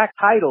the exact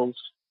titles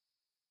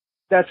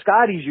that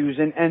Scotty's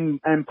using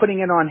and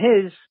putting it on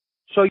his,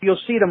 so you'll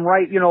see them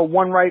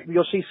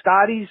you'll see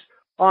Scotty's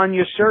on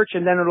your search,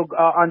 and then it'll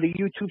on the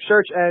YouTube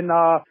search, and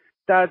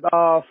that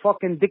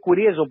fucking Dick with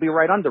Ears will be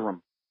right under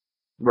him.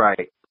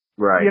 Right.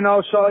 You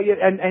know, so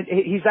and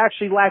he's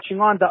actually latching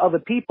on to other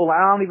people.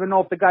 I don't even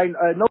know if the guy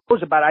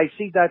knows about it. I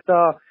see that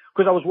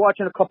because I was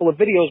watching a couple of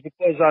videos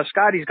because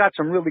Scotty's got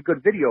some really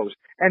good videos,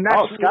 and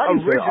that's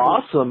Scotty's an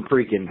awesome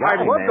freaking guy.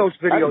 I love those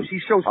videos. He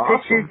shows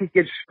pictures, he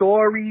gives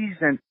stories,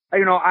 and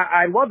you know,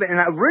 I love it. And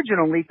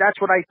originally, that's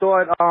what I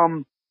thought.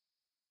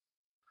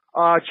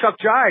 Chuck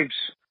Jives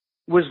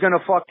was gonna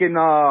fucking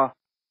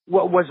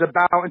what was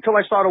about until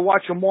I started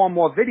watching more and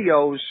more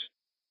videos,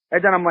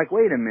 and then I'm like,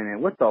 wait a minute,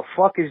 what the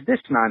fuck is this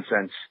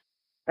nonsense?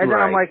 And then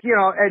I'm like, you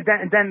know,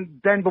 and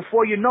then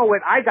before you know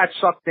it, I got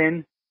sucked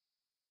in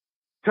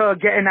to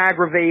getting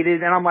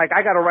aggravated, and I'm like,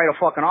 I got to write a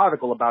fucking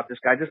article about this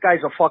guy. This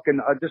guy's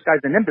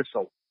an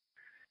imbecile.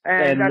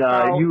 And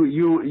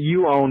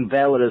you own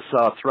Validus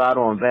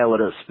Throttle and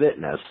Validus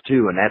Fitness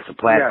too, and that's a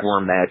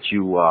platform that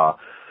you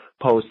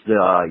post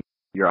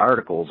your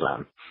articles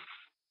on.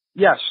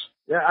 Yes.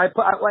 Yeah,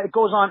 it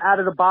goes on out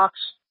of the box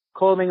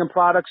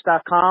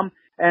clothingandproducts.com,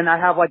 and I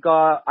have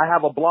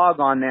a blog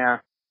on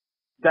there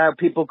that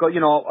people go, you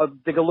know,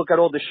 they can look at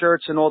all the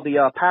shirts and all the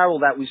apparel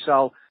that we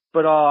sell,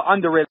 but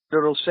under it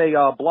it'll say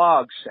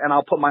blogs, and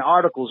I'll put my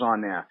articles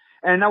on there.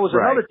 And that was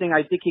another thing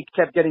I think he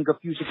kept getting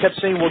confused. He kept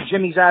saying, well,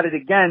 Jimmy's at it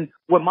again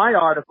with my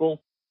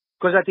article,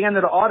 because at the end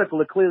of the article,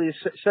 it clearly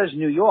says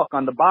New York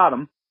on the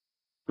bottom.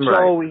 Right.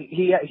 So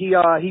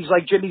he's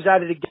like, Jimmy's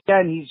at it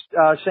again. He's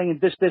saying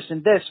this,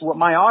 and this with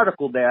my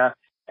article there.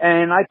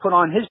 And I put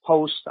on his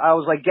post, I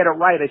was like, get it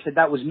right. I said,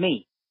 that was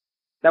me.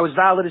 That was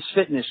Validus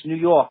Fitness, New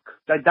York.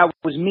 That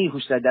was me who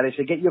said that. I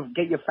said, get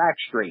your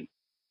facts straight.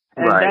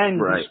 And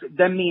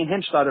then me and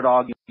him started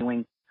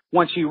arguing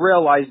once he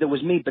realized it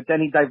was me, but then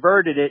he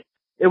diverted it.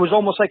 It was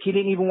almost like he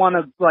didn't even want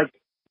to like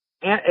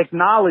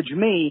acknowledge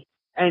me,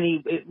 and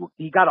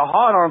he got a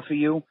hard on for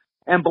you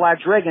and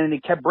Black Dragon, and he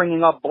kept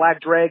bringing up Black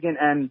Dragon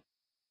and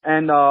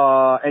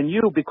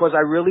you, because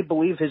I really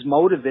believe his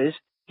motive is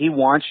he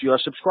wants your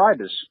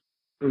subscribers.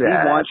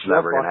 Yeah, that's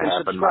never going to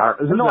happen.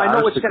 I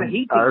know it's going to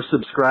heat. Our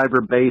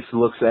subscriber base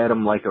looks at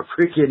him like a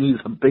freaking, he's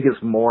the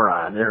biggest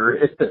moron there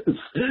is.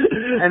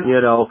 And,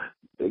 you know,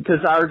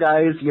 because our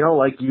guys, you know,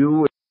 like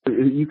you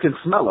can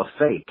smell a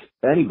fake.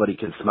 Anybody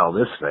can smell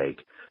this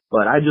fake.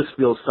 But I just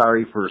feel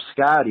sorry for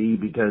Scotty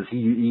because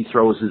he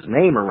throws his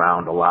name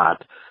around a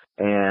lot.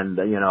 And,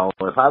 you know,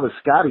 if I was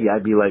Scotty,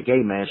 I'd be like,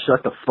 hey, man,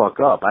 shut the fuck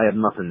up. I have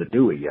nothing to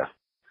do with you.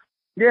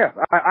 Yeah,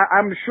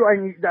 I'm sure.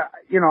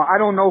 You know, I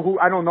don't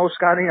know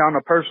Scotty on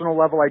a personal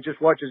level. I just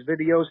watch his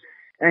videos,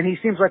 and he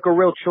seems like a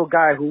real chill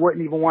guy who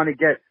wouldn't even want to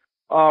get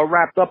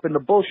wrapped up in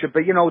the bullshit.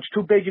 But you know, it's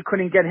too bad you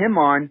couldn't get him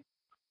on,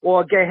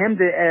 or get him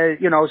to,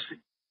 you know,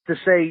 to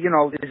say, you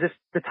know, is this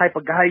the type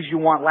of guys you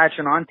want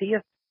latching onto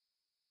you?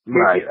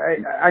 Right.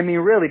 I mean,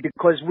 really,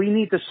 because we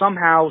need to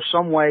somehow,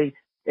 some way,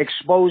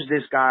 expose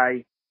this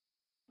guy,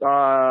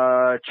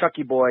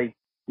 Chucky Boy.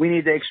 We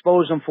need to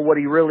expose him for what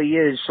he really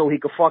is, so he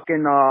could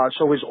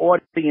so his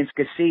audience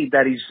could see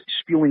that he's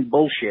spewing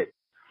bullshit.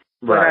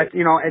 Right. But,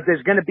 you know,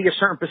 there's going to be a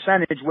certain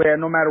percentage where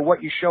no matter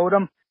what you showed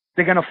them,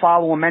 they're going to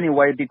follow him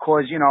anyway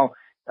because, you know,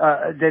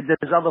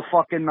 there's other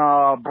fucking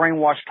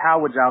brainwashed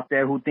cowards out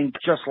there who think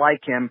just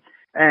like him,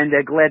 and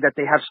they're glad that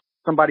they have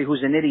somebody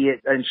who's an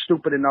idiot and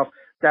stupid enough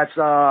that's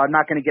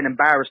not going to get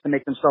embarrassed to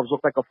make themselves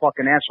look like a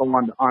fucking asshole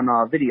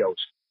on videos.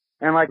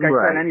 And like I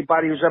said,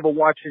 anybody who's ever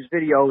watched his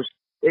videos,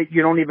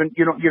 you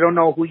don't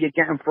know who you're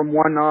getting from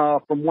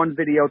one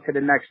video to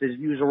the next. His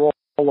views are all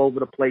over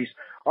the place.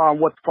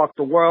 What the fuck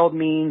the world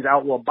means,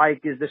 outlaw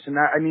bikers, this and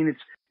that. I mean,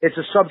 it's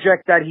a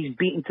subject that he's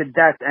beaten to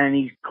death, and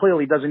he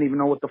clearly doesn't even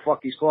know what the fuck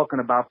he's talking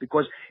about.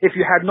 Because if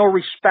you had no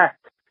respect,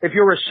 if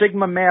you're a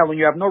Sigma male and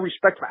you have no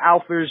respect for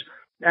alphas,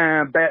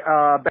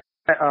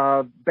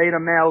 beta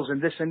males, and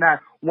this and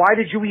that, why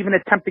did you even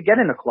attempt to get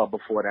in a club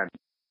before then?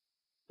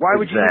 Why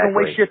would you even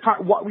waste your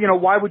time?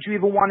 Why would you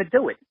even want to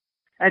do it?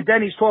 And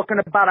then he's talking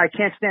about, I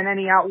can't stand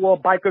any outlaw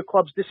biker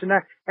clubs, this and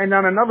that. And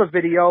on another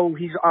video,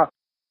 he's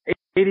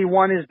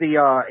 81 is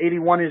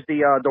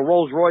the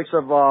Rolls Royce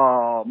of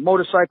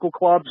motorcycle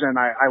clubs, and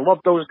I love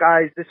those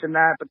guys, this and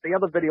that. But the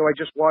other video I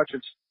just watched,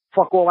 it's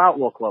fuck all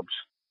outlaw clubs.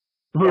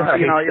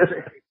 Right. You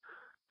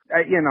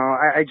know,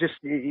 I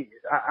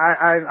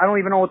don't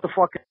even know what the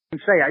fuck to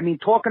say. I mean,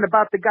 talking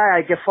about the guy,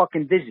 I get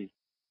fucking dizzy.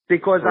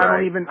 Because I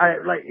don't even,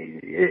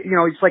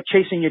 it's like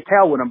chasing your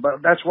tail with him.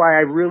 But that's why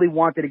I really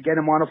wanted to get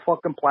him on a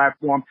fucking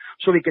platform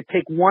so we could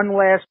take one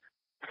last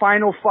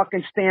final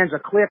fucking stance, a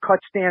clear-cut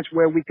stance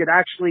where we could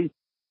actually,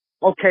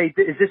 okay,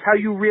 is this how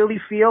you really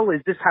feel?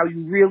 Is this how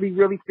you really,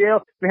 really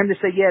feel? For him to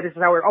say, yeah, this is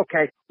how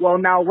okay, well,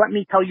 now let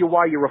me tell you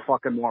why you're a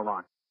fucking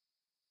moron.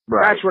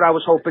 Right. That's what I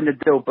was hoping to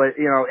do, but,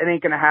 you know, it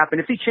ain't going to happen.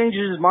 If he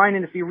changes his mind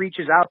and if he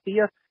reaches out to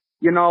you,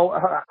 you know,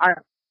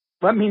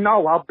 let me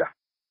know.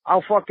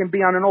 I'll fucking be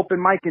on an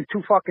open mic in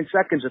 2 fucking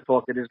seconds to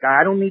talk to this guy.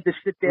 I don't need to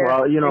sit there.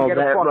 Well, you know, that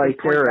right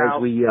there,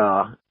 as we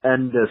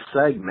end this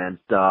segment,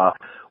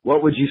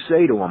 what would you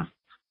say to him?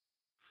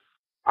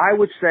 I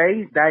would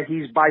say that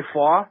he's by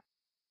far,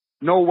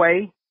 no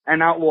way,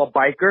 an outlaw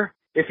biker.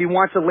 If he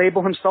wants to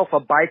label himself a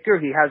biker,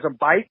 he has a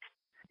bike,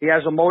 he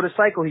has a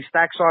motorcycle, he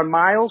stacks on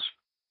miles.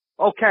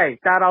 Okay,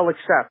 that I'll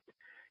accept.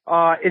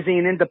 Is he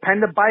an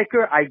independent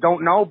biker? I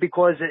don't know,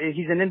 because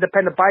he's an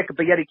independent biker,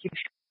 but yet he keeps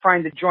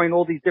trying to join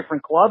all these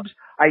different clubs.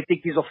 I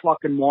think he's a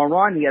fucking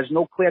moron. He has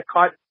no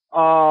clear-cut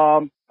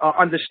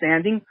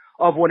understanding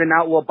of what an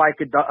outlaw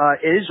biker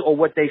is or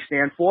what they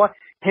stand for.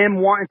 Him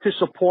wanting to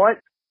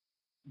support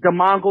the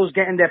Mongols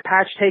getting their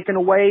patch taken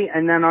away,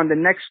 and then on the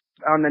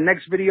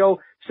next video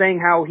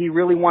saying how he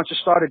really wants to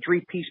start a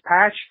 3-piece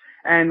patch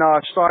and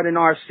start an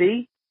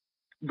RC.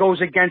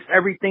 Goes against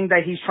everything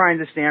that he's trying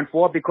to stand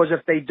for, because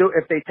if they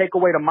take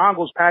away the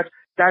Mongols patch,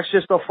 that's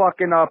just a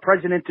fucking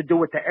president to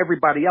do it to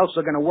everybody else.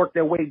 They're going to work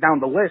their way down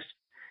the list,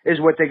 is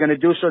what they're going to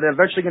do. So they're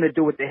eventually going to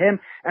do it to him.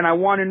 And I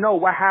want to know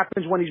what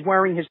happens when he's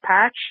wearing his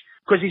patch,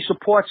 because he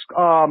supports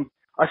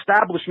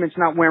establishments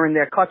not wearing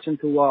their cuts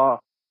into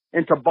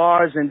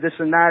bars and this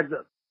and that.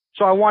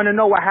 So I want to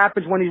know what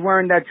happens when he's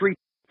wearing that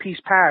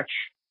 3-piece patch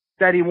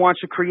that he wants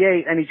to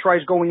create, and he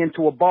tries going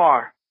into a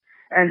bar.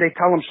 And they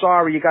tell him,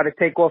 sorry, you got to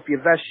take off your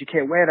vest. You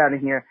can't wear that in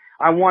here.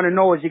 I want to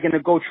know, is he going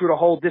to go through the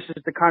whole, this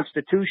is the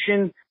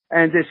Constitution,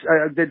 and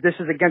this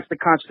is against the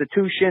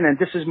Constitution, and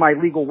this is my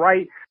legal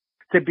right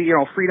to be, you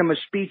know, freedom of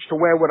speech to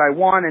wear what I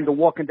want and to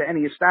walk into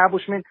any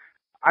establishment.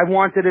 I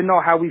wanted to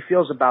know how he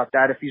feels about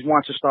that. If he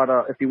wants to start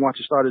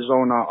his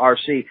own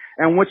RC,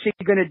 and what's he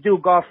going to do?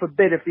 God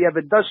forbid if he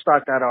ever does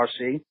start that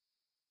RC.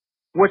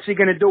 What's he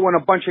going to do when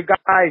if a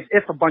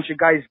bunch of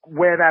guys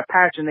wear that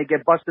patch and they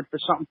get busted for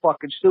something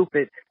fucking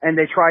stupid and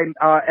they try,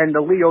 and the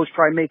Leos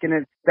try making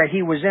it that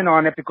he was in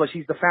on it because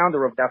he's the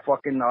founder of that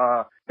fucking,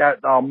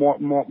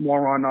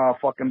 moron,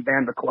 fucking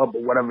band or club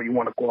or whatever you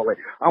want to call it.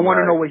 I want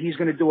to know what he's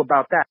going to do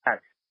about that.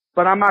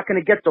 But I'm not going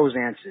to get those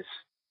answers.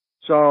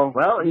 So.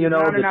 Well, you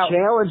know, the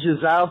challenge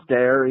is out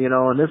there, you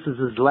know, and this is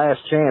his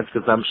last chance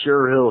because I'm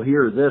sure he'll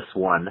hear this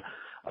one.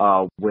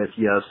 With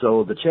you.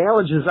 So the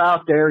challenge is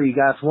out there. You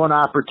got one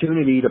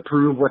opportunity to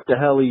prove what the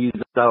hell he's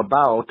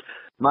about.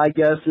 My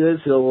guess is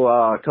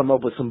he'll come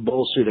up with some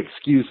bullshit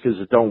excuse because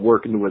it don't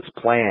work into his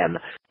plan,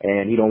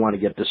 and he don't want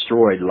to get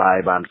destroyed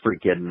live on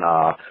freaking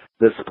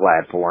this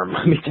platform.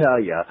 Let me tell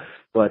you.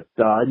 But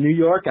New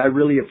York, I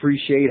really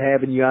appreciate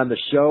having you on the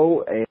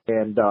show,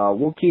 and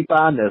we'll keep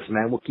on this,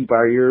 man. We'll keep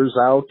our ears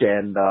out,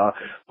 and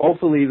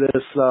hopefully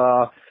this,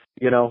 Chuck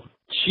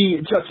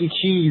E.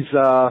 Cheese.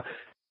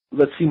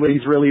 Let's see what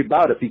he's really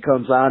about if he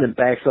comes on and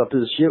backs up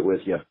his shit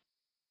with you.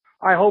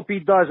 I hope he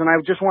does, and I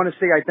just want to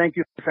say I thank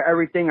you for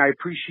everything. I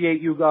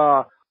appreciate you.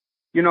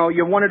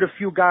 You're one of the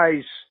few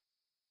guys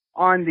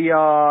on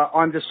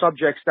the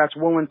subjects that's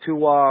willing to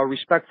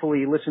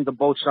respectfully listen to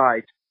both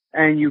sides,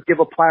 and you give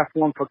a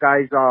platform for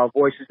guys'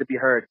 voices to be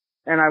heard.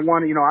 And I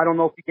want to, I don't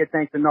know if you get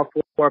thanked enough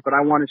for it, but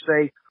I want to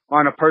say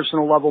on a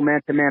personal level,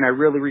 man to man, I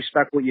really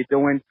respect what you're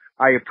doing.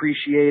 I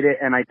appreciate it,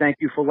 and I thank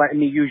you for letting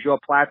me use your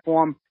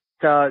platform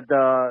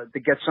to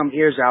get some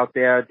ears out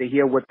there to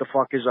hear what the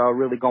fuck is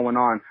really going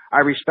on. I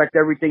respect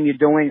everything you're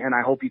doing, and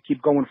I hope you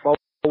keep going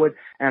forward,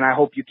 and I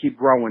hope you keep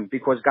growing,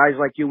 because guys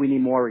like you, we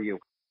need more of you.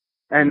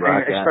 And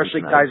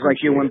especially guys like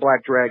you and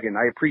Black Dragon.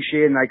 I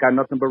appreciate it, and I got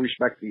nothing but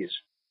respect for you.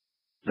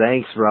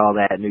 Thanks for all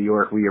that, New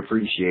York. We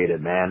appreciate it,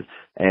 man.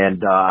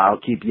 And I'll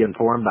keep you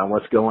informed on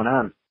what's going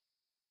on.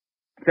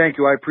 Thank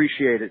you. I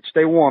appreciate it.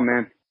 Stay warm,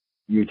 man.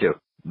 You too.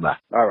 Bye.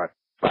 All right.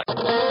 Bye.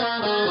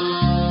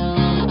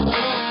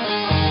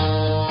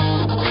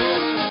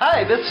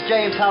 Hi, this is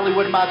James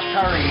Hollywood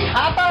Machikari.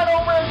 Hop on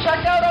over and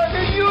check out our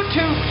new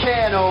YouTube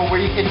channel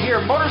where you can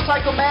hear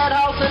Motorcycle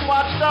Madhouse and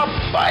watch the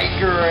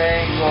Biker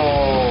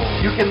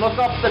Angle. You can look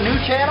up the new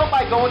channel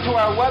by going to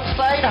our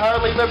website,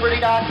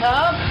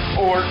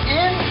 HarleyLiberty.com, or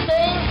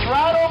Insane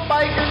Throttle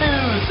Biker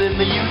News in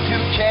the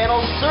YouTube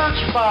channel search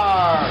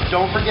bar.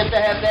 Don't forget to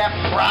have that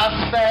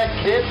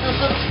prospect hit the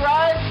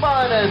subscribe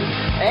button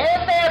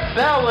and that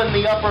bell in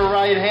the upper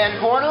right-hand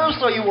corner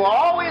so you will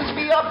always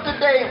be up to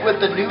date with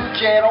the new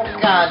channel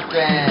content.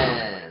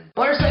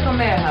 Motorcycle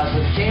Madhouse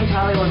with James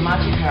Hollywood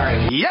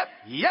Machikari.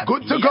 Yep.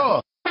 Good to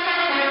go.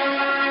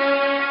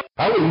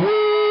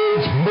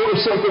 Hollywood's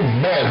Motorcycle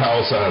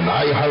Madhouse on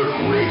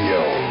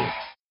iHeartRadio.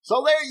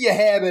 So there you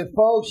have it,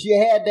 folks.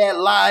 You had that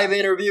live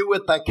interview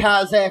with the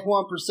Kazakh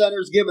One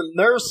Percenters giving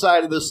their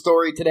side of the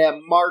story to that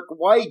Mark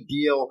White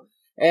deal.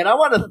 And I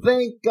want to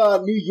thank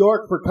New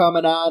York for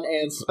coming on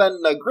and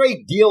spending a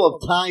great deal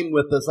of time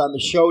with us on the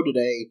show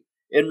today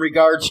in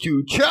regards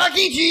to Chuck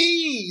E.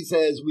 Cheese,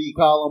 as we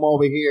call him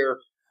over here.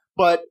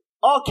 But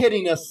all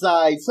kidding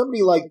aside,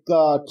 somebody like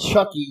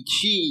Chuck E.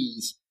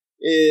 Cheese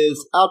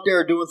is out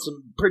there doing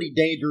some pretty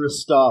dangerous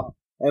stuff.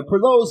 And for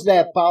those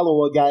that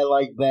follow a guy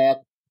like that,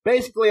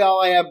 basically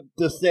all I have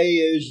to say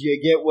is you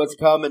get what's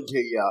coming to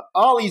you.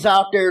 All he's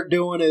out there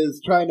doing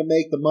is trying to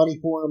make the money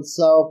for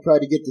himself, try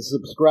to get the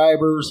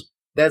subscribers.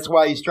 That's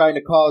why he's trying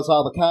to cause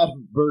all the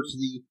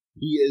controversy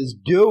he is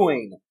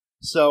doing.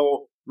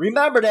 So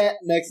remember that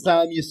next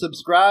time you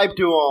subscribe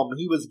to him.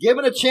 He was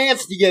given a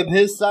chance to give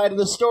his side of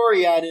the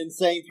story on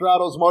Insane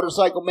Throttle's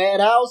Motorcycle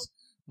Madhouse,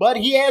 but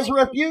he has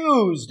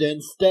refused,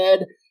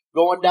 instead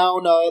going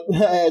down,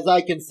 as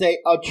I can say,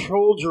 a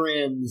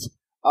children's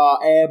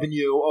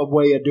avenue of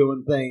way of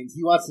doing things.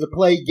 He wants to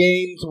play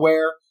games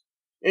where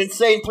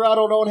Insane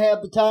Throttle don't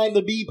have the time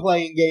to be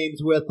playing games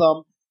with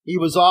them. He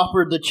was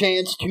offered the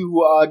chance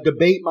to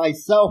debate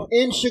myself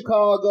in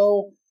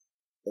Chicago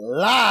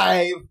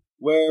live,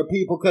 where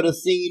people could have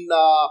seen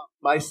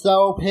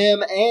myself,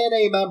 him, and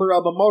a member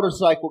of a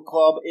motorcycle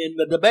club in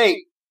the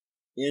debate.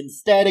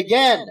 Instead,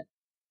 again,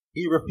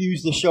 he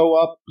refused to show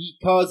up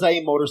because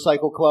a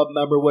motorcycle club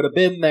member would have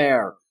been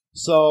there.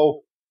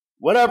 So,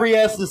 whatever he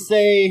has to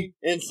say,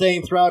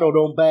 Insane Throttle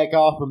don't back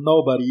off from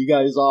nobody. You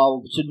guys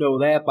all should know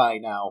that by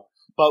now.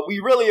 But we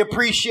really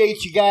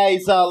appreciate you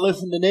guys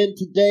listening in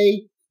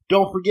today.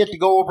 Don't forget to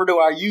go over to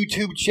our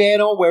YouTube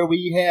channel where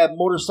we have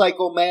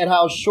Motorcycle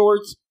Madhouse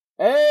Shorts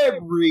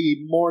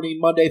every morning,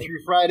 Monday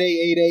through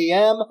Friday, 8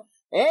 a.m.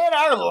 And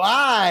our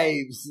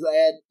lives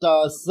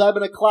at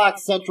 7 o'clock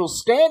Central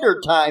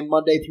Standard Time,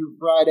 Monday through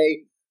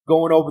Friday,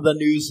 going over the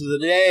news of the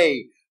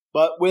day.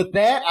 But with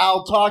that,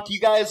 I'll talk to you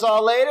guys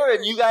all later,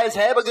 and you guys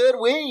have a good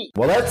week.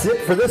 Well, that's it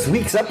for this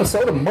week's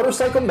episode of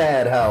Motorcycle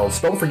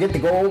Madhouse. Don't forget to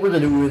go over to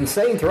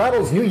Insane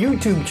Throttle's new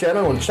YouTube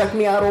channel and check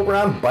me out over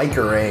on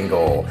Biker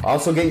Angle.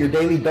 Also get your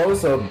daily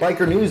dose of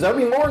biker news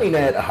every morning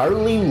at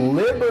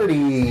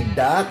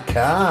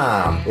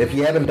HarleyLiberty.com. If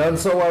you haven't done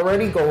so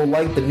already, go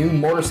like the new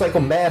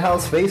Motorcycle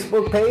Madhouse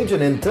Facebook page,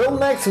 and until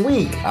next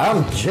week,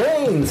 I'm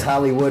James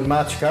Hollywood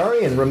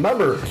Machikari, and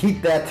remember,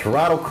 keep that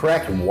throttle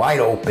cracked wide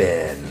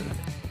open.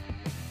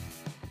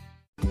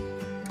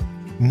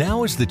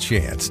 Now is the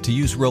chance to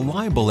use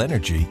reliable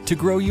energy to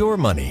grow your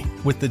money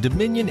with the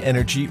Dominion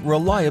Energy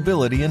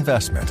Reliability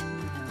Investment.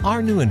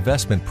 Our new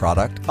investment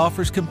product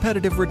offers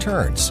competitive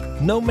returns,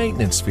 no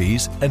maintenance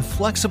fees, and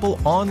flexible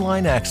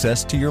online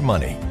access to your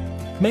money.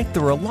 Make the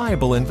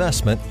reliable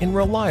investment in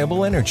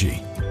reliable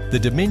energy. The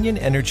Dominion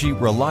Energy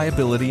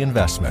Reliability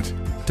Investment.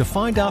 To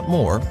find out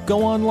more,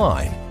 go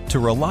online to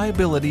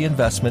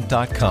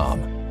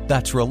reliabilityinvestment.com.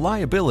 That's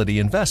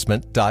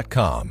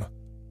reliabilityinvestment.com.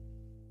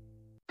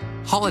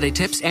 Holiday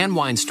tips and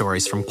wine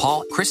stories from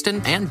Paul,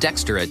 Kristen, and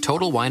Dexter at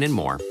Total Wine &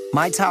 More.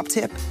 My top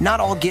tip,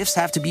 not all gifts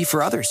have to be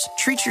for others.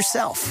 Treat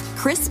yourself.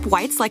 Crisp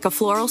whites like a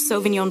floral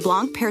Sauvignon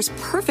Blanc pairs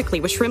perfectly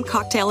with shrimp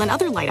cocktail and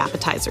other light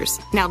appetizers.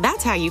 Now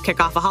that's how you kick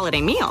off a holiday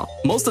meal.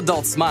 Most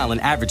adults smile an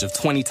average of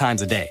 20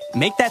 times a day.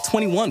 Make that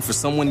 21 for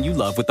someone you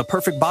love with the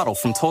perfect bottle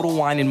from Total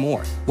Wine &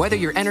 More. Whether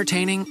you're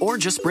entertaining or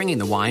just bringing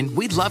the wine,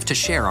 we'd love to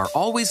share our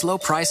always low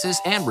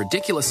prices and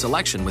ridiculous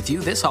selection with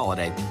you this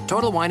holiday.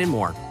 Total Wine &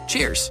 More.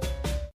 Cheers.